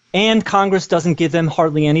 and Congress doesn't give them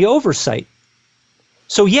hardly any oversight.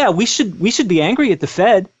 So yeah, we should be angry at the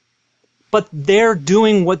Fed, but they're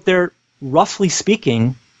doing what they're, roughly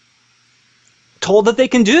speaking, told that they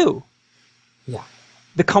can do. Yeah.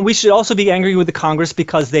 We should also be angry with the Congress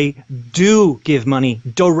because they do give money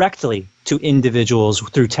directly to individuals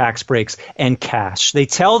through tax breaks and cash. They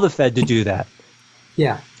tell the Fed to do that.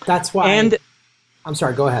 Yeah, that's why. And I'm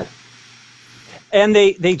sorry. Go ahead. And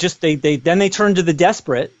they turn to the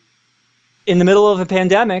desperate in the middle of a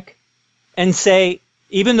pandemic and say,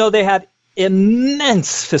 even though they have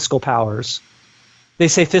immense fiscal powers, they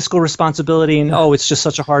say fiscal responsibility and, it's just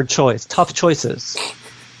such a hard choice. Tough choices.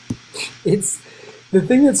 It's the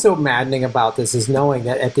thing that's so maddening about this is knowing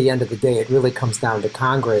that at the end of the day, it really comes down to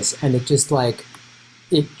Congress. And it just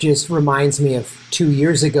reminds me of 2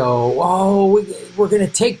 years ago. Oh, we're going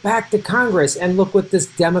to take back the Congress. And look what this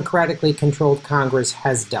democratically controlled Congress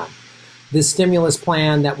has done. This stimulus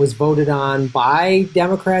plan that was voted on by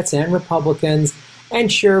Democrats and Republicans. And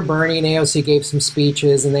sure, Bernie and AOC gave some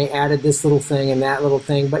speeches and they added this little thing and that little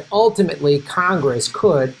thing. But ultimately, Congress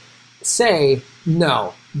could say,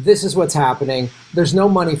 no, this is what's happening. There's no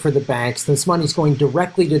money for the banks. This money's going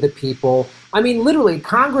directly to the people. I mean, literally,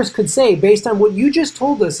 Congress could say, based on what you just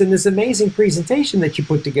told us in this amazing presentation that you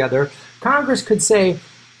put together, Congress could say,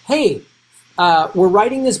 hey, we're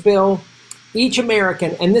writing this bill. Each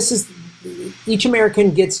American, and each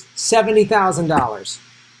American gets $70,000.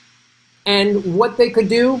 And what they could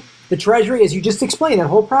do, the Treasury, as you just explained, that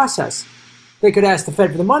whole process, they could ask the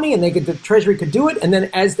Fed for the money, and the Treasury could do it. And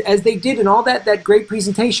then as they did in all that great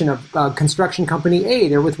presentation of construction company A,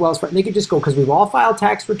 they're with Wells Fargo, they could just go, because we've all filed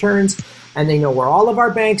tax returns, and they know where all of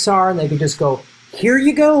our banks are, and they could just go, here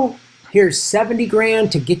you go. Here's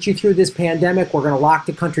 $70,000 to get you through this pandemic. We're going to lock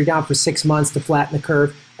the country down for 6 months to flatten the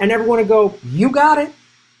curve. And everyone would go, you got it.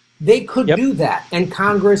 They could do that, and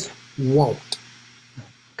Congress won't.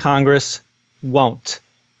 Congress won't.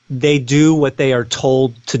 They do what they are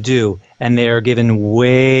told to do, and they are given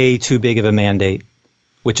way too big of a mandate,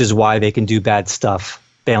 which is why they can do bad stuff,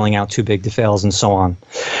 bailing out too big to fail and so on.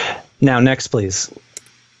 Now, next, please.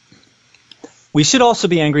 We should also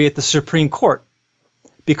be angry at the Supreme Court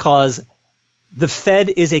because the Fed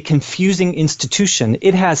is a confusing institution.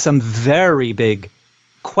 It has some very big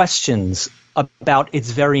questions about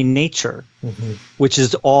its very nature, which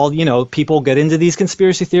is all, people get into these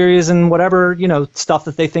conspiracy theories and whatever, stuff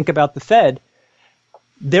that they think about the Fed.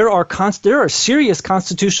 There are serious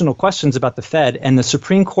constitutional questions about the Fed, and the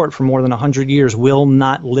Supreme Court for more than 100 years will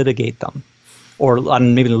not litigate them. Or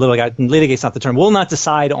maybe litigate's not the term, will not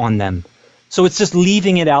decide on them. So it's just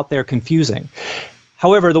leaving it out there confusing.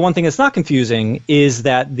 However, the one thing that's not confusing is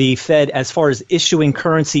that the Fed, as far as issuing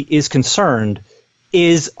currency is concerned,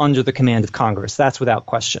 is under the command of Congress. That's without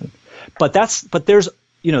question. But there's,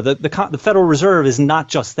 the Federal Reserve is not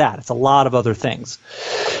just that. It's a lot of other things.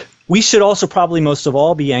 We should also probably most of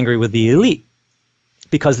all be angry with the elite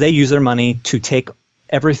because they use their money to take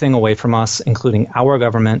everything away from us, including our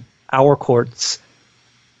government, our courts,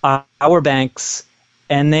 our banks,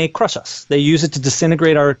 and they crush us. They use it to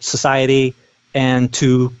disintegrate our society and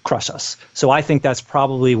to crush us. So I think that's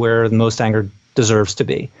probably where the most anger deserves to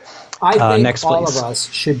be. I think next, all please. of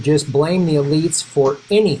us should just blame the elites for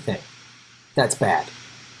anything that's bad.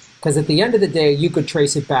 Because at the end of the day, you could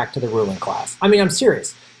trace it back to the ruling class. I mean, I'm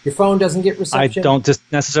serious. Your phone doesn't get reception. I don't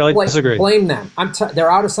necessarily disagree. Blame them.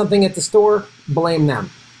 They're out of something at the store. Blame them.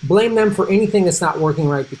 Blame them for anything that's not working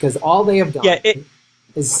right because all they have done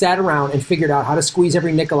is sat around and figured out how to squeeze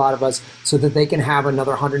every nickel out of us so that they can have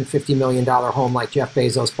another $150 million home like Jeff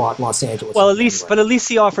Bezos bought in Los Angeles. Well, at least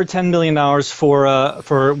he offered $10 billion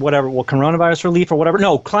for whatever, coronavirus relief or whatever.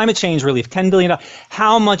 No, climate change relief, $10 billion.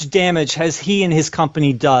 How much damage has he and his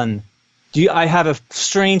company done? I have a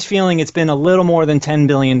strange feeling it's been a little more than $10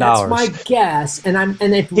 billion. That's my guess. And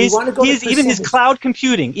if we want to go to even his cloud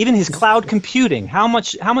computing, how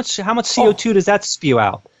much CO2 does that spew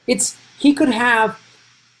out? He could have.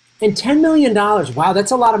 And $10 million, wow,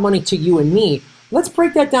 that's a lot of money to you and me. Let's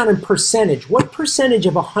break that down in percentage. What percentage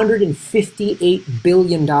of $158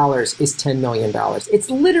 billion is $10 million?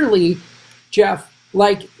 It's literally, Jeff,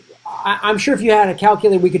 I'm sure if you had a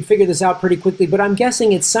calculator, we could figure this out pretty quickly, but I'm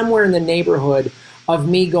guessing it's somewhere in the neighborhood of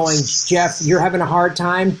me going, Jeff, you're having a hard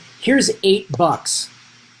time. Here's $8.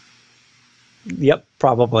 Yep,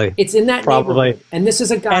 probably. It's in that neighborhood. And this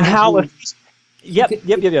is a guy Yep.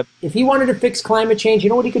 If he wanted to fix climate change, you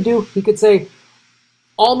know what he could do? He could say,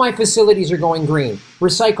 all my facilities are going green.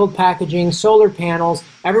 Recycled packaging, solar panels,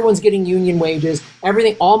 everyone's getting union wages,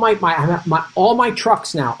 everything, all my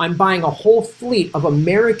trucks now. I'm buying a whole fleet of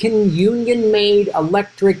American union-made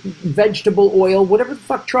electric vegetable oil, whatever the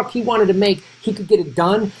fuck truck he wanted to make, he could get it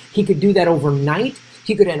done. He could do that overnight.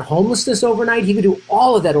 He could end homelessness overnight. He could do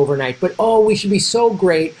all of that overnight. But, we should be so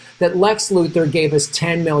great that Lex Luthor gave us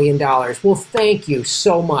 $10 million. Well, thank you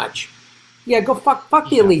so much. Yeah, go fuck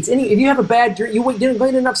the elites. If you have a bad dream, you didn't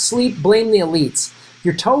get enough sleep, blame the elites.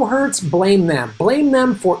 Your toe hurts, blame them. Blame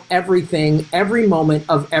them for everything, every moment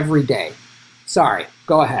of every day. Sorry,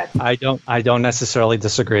 go ahead. I don't necessarily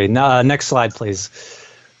disagree. Next slide, please.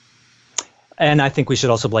 And I think we should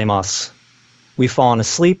also blame us. We've fallen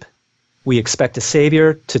asleep. We expect a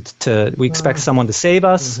savior we expect someone to save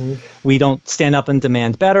us. We don't stand up and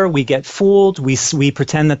demand better. We get fooled. We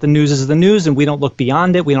pretend that the news is the news, and we don't look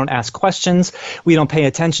beyond it. We don't ask questions. We don't pay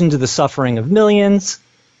attention to the suffering of millions,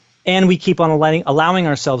 and we keep on allowing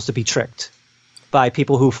ourselves to be tricked by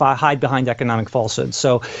people who hide behind economic falsehoods.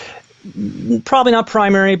 So probably not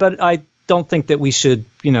primary, but I don't think that we should,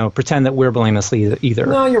 pretend that we're blameless either.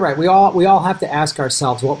 No, you're right. We all have to ask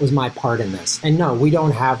ourselves, what was my part in this? And no,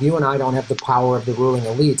 you and I don't have the power of the ruling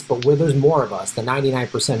elites, but there's more of us. The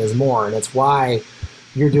 99% is more, and it's why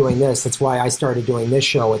you're doing this. It's why I started doing this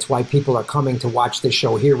show. It's why people are coming to watch this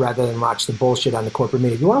show here rather than watch the bullshit on the corporate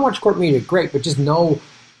media. If you want to watch corporate media, great, but just know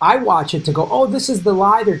I watch it to go, oh, this is the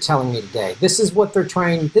lie they're telling me today. This is what they're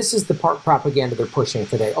trying, this is the propaganda they're pushing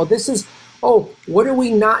today. What are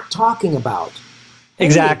we not talking about?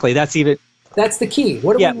 Exactly. That's the key.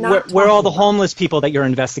 What are we not where are all the about? Homeless people that you're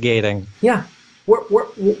investigating? Yeah. What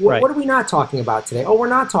are we not talking about today? Oh, we're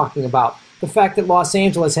not talking about the fact that Los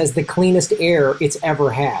Angeles has the cleanest air it's ever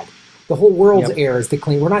had. The whole world's air is the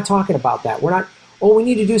clean. We're not talking about that. We're not, we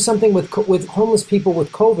need to do something with homeless people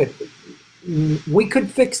with COVID.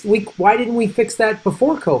 Why didn't we fix that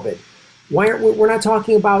before COVID? We're not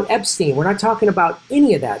talking about Epstein. We're not talking about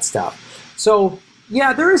any of that stuff. So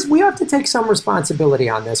yeah, we have to take some responsibility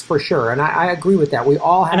on this for sure, and I agree with that. We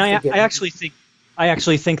all have to get. I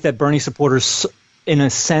actually think that Bernie supporters, in a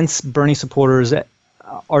sense,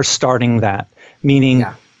 are starting that. Meaning,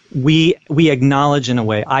 we acknowledge in a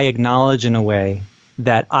way. I acknowledge in a way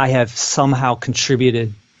that I have somehow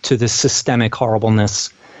contributed to this systemic horribleness.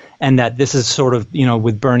 And that this is sort of,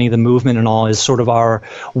 with Bernie, the movement and all, is sort of our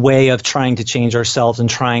way of trying to change ourselves and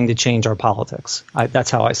trying to change our politics.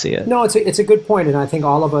 That's how I see it. No, it's a good point, and I think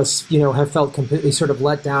all of us, have felt completely sort of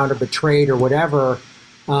let down or betrayed or whatever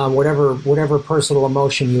personal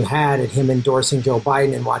emotion you had at him endorsing Joe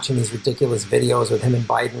Biden and watching these ridiculous videos with him and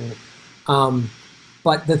Biden.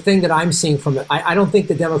 But the thing that I'm seeing from it, I don't think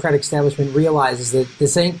the Democratic establishment realizes that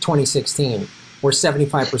this ain't 2016. Where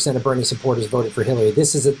 75% of Bernie supporters voted for Hillary. They're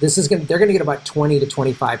going to get about 20 to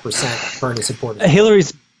 25% Bernie supporters.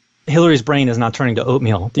 Hillary's brain is not turning to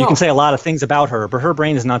oatmeal. You can say a lot of things about her, but her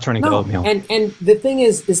brain is not turning to oatmeal. And the thing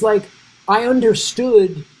is like, I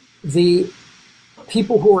understood the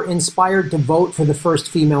people who were inspired to vote for the first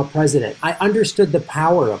female president. I understood the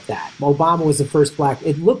power of that. Obama was the first black.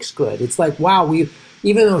 It looks good. It's like, wow,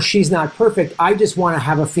 even though she's not perfect, I just want to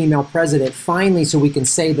have a female president finally so we can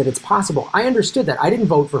say that it's possible. I understood that. I didn't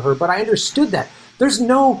vote for her, but I understood that. There's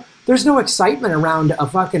no excitement around a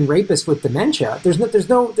fucking rapist with dementia. There's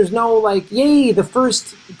no like, yay, the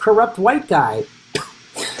first corrupt white guy.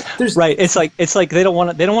 Right. It's like they don't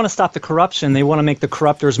want to stop the corruption. They want to make the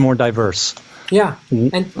corruptors more diverse. Yeah.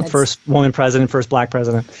 And first woman president, first black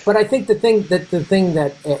president. But I think the thing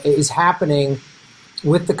that is happening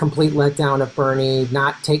with the complete letdown of Bernie,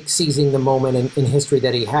 seizing the moment in history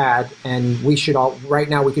that he had, and we should all, right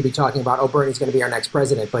now we could be talking about, Bernie's going to be our next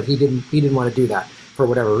president, but he didn't want to do that for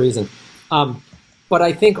whatever reason. But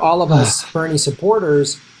I think all of us Bernie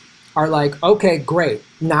supporters are like, okay, great.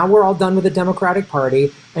 Now we're all done with the Democratic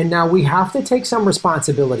Party, and now we have to take some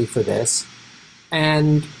responsibility for this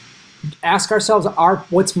and ask ourselves,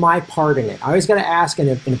 what's my part in it? I always got to ask in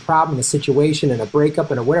a problem, in a situation, in a breakup,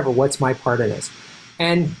 in a whatever, what's my part in this?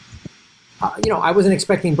 And, I wasn't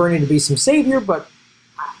expecting Bernie to be some savior, but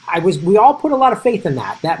we all put a lot of faith in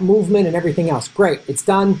that movement and everything else. Great. It's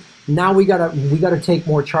done. Now we gotta take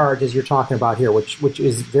more charge, as you're talking about here, which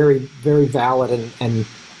is very, very valid and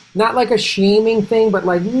not like a shaming thing, but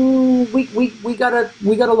like, we gotta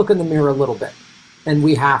look in the mirror a little bit. And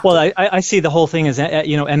we have to. Well, I see the whole thing as,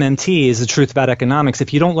 MMT is the truth about economics.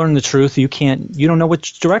 If you don't learn the truth, you don't know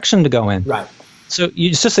which direction to go in. Right. So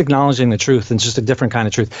it's just acknowledging the truth, and just a different kind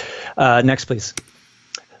of truth. Next, please.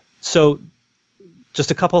 So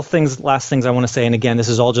just a couple of last things I want to say, and again, this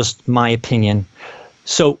is all just my opinion.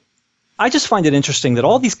 So I just find it interesting that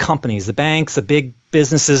all these companies, the banks, the big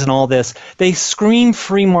businesses and all this, they scream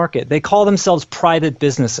free market. They call themselves private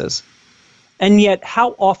businesses. And yet,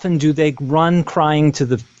 how often do they run crying to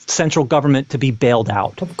the central government to be bailed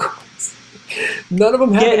out? Of course. None of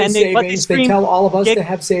them have any savings. They tell all of us to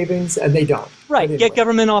have savings, and they don't. Right. Anyway. Get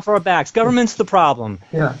government off our backs. Government's the problem.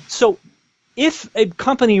 Yeah. So if a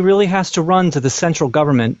company really has to run to the central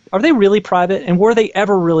government, are they really private? And were they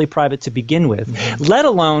ever really private to begin with? Mm-hmm. Let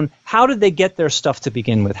alone, how did they get their stuff to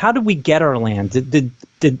begin with? How did we get our land? Did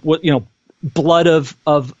what, blood of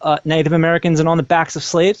Native Americans and on the backs of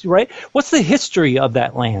slaves, right? What's the history of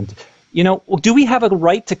that land? Do we have a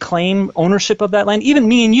right to claim ownership of that land? Even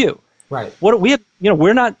me and you. Right. What we have,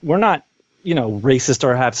 we're not racist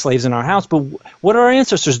or have slaves in our house, but what did our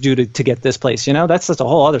ancestors do to get this place? That's a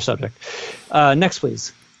whole other subject. Next,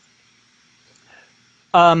 please.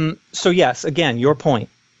 So yes, again, your point.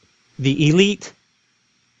 The elite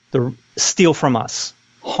steal from us,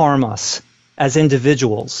 harm us as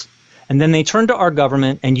individuals, and then they turn to our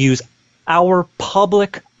government and use our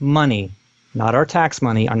public money, not our tax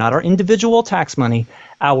money, or not our individual tax money,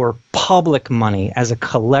 our public money as a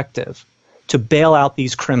collective to bail out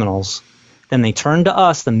these criminals. Then they turn to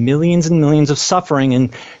us, the millions and millions of suffering,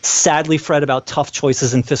 and sadly fret about tough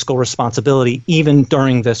choices and fiscal responsibility, even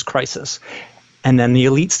during this crisis. And then the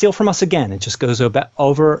elite steal from us again. It just goes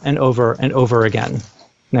over and over and over again.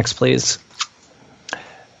 Next, please.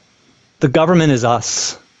 The government is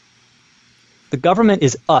us. The government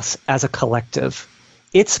is us as a collective.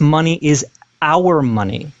 Its money is our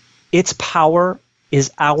money. Its power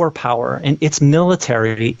is our power. And its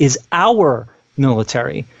military is our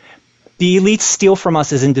military. The elites steal from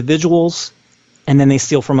us as individuals, and then they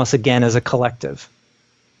steal from us again as a collective.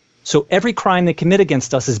 So every crime they commit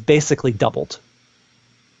against us is basically doubled.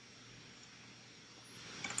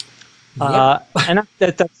 Yep. And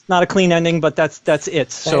that's not a clean ending, but that's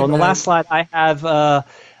it. So on the last slide, I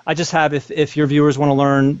just have, if your viewers want to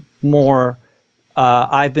learn more,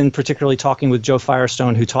 I've been particularly talking with Joe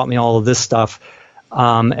Firestone, who taught me all of this stuff,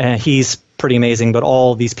 and he's pretty amazing. But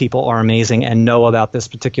all these people are amazing and know about this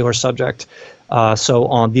particular subject.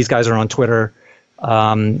 So these guys are on Twitter.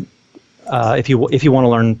 If you want to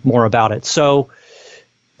learn more about it. So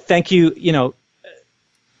thank you.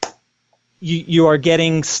 You are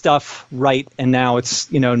getting stuff right, and now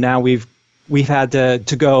it's now we've had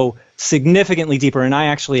to go significantly deeper, and I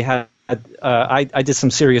actually had I did some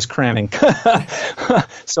serious cramming,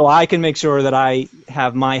 so I can make sure that I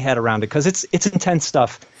have my head around it, because it's intense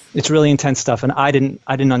stuff. It's really intense stuff, and I didn't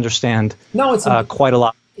understand quite a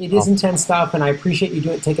lot. It is intense stuff, and I appreciate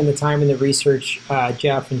you taking the time and the research,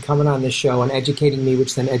 Jeff, and coming on this show and educating me,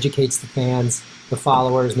 which then educates the fans, the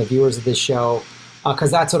followers, and the viewers of this show.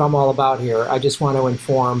 Because that's what I'm all about here. I just want to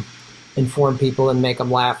inform people and make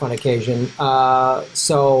them laugh on occasion.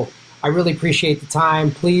 So I really appreciate the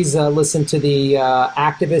time. Please listen to the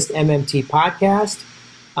Activist MMT podcast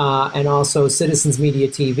and also Citizens Media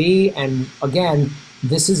TV. And again,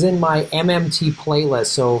 this is in my MMT playlist.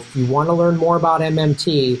 So if you want to learn more about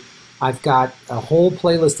MMT, I've got a whole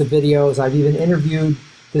playlist of videos. I've even interviewed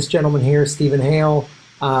this gentleman here, Stephen Hale.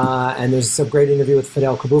 And there's a great interview with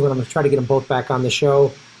Fidel Kabuga. I'm going to try to get them both back on the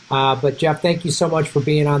show. But Jeff, thank you so much for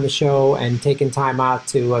being on the show and taking time out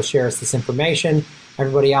to share us this information.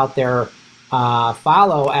 Everybody out there,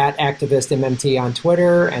 follow at Activist MMT on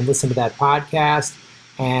Twitter and listen to that podcast.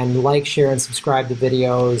 And like, share, and subscribe to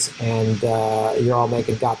videos. And you're all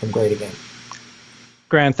making Gotham great again.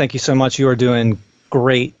 Graham, thank you so much. You are doing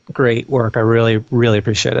great work. I really, really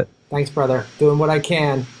appreciate it. Thanks, brother. Doing what I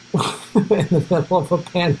can. In the middle of a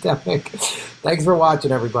pandemic. Thanks for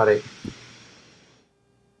watching, everybody.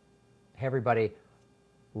 Hey, everybody.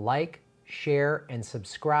 Like, share, and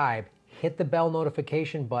subscribe. Hit the bell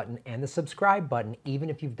notification button and the subscribe button, even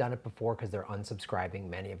if you've done it before, because they're unsubscribing,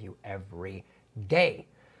 many of you, every day.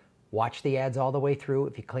 Watch the ads all the way through.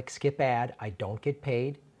 If you click skip ad, I don't get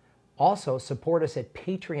paid. Also, support us at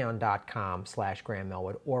patreon.com/Graham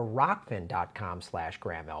Elwood or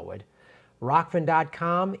rockfin.com/Graham Elwood.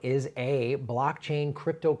 Rockfin.com is a blockchain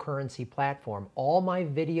cryptocurrency platform. All my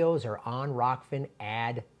videos are on Rockfin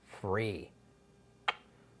ad-free.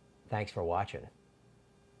 Thanks for watching.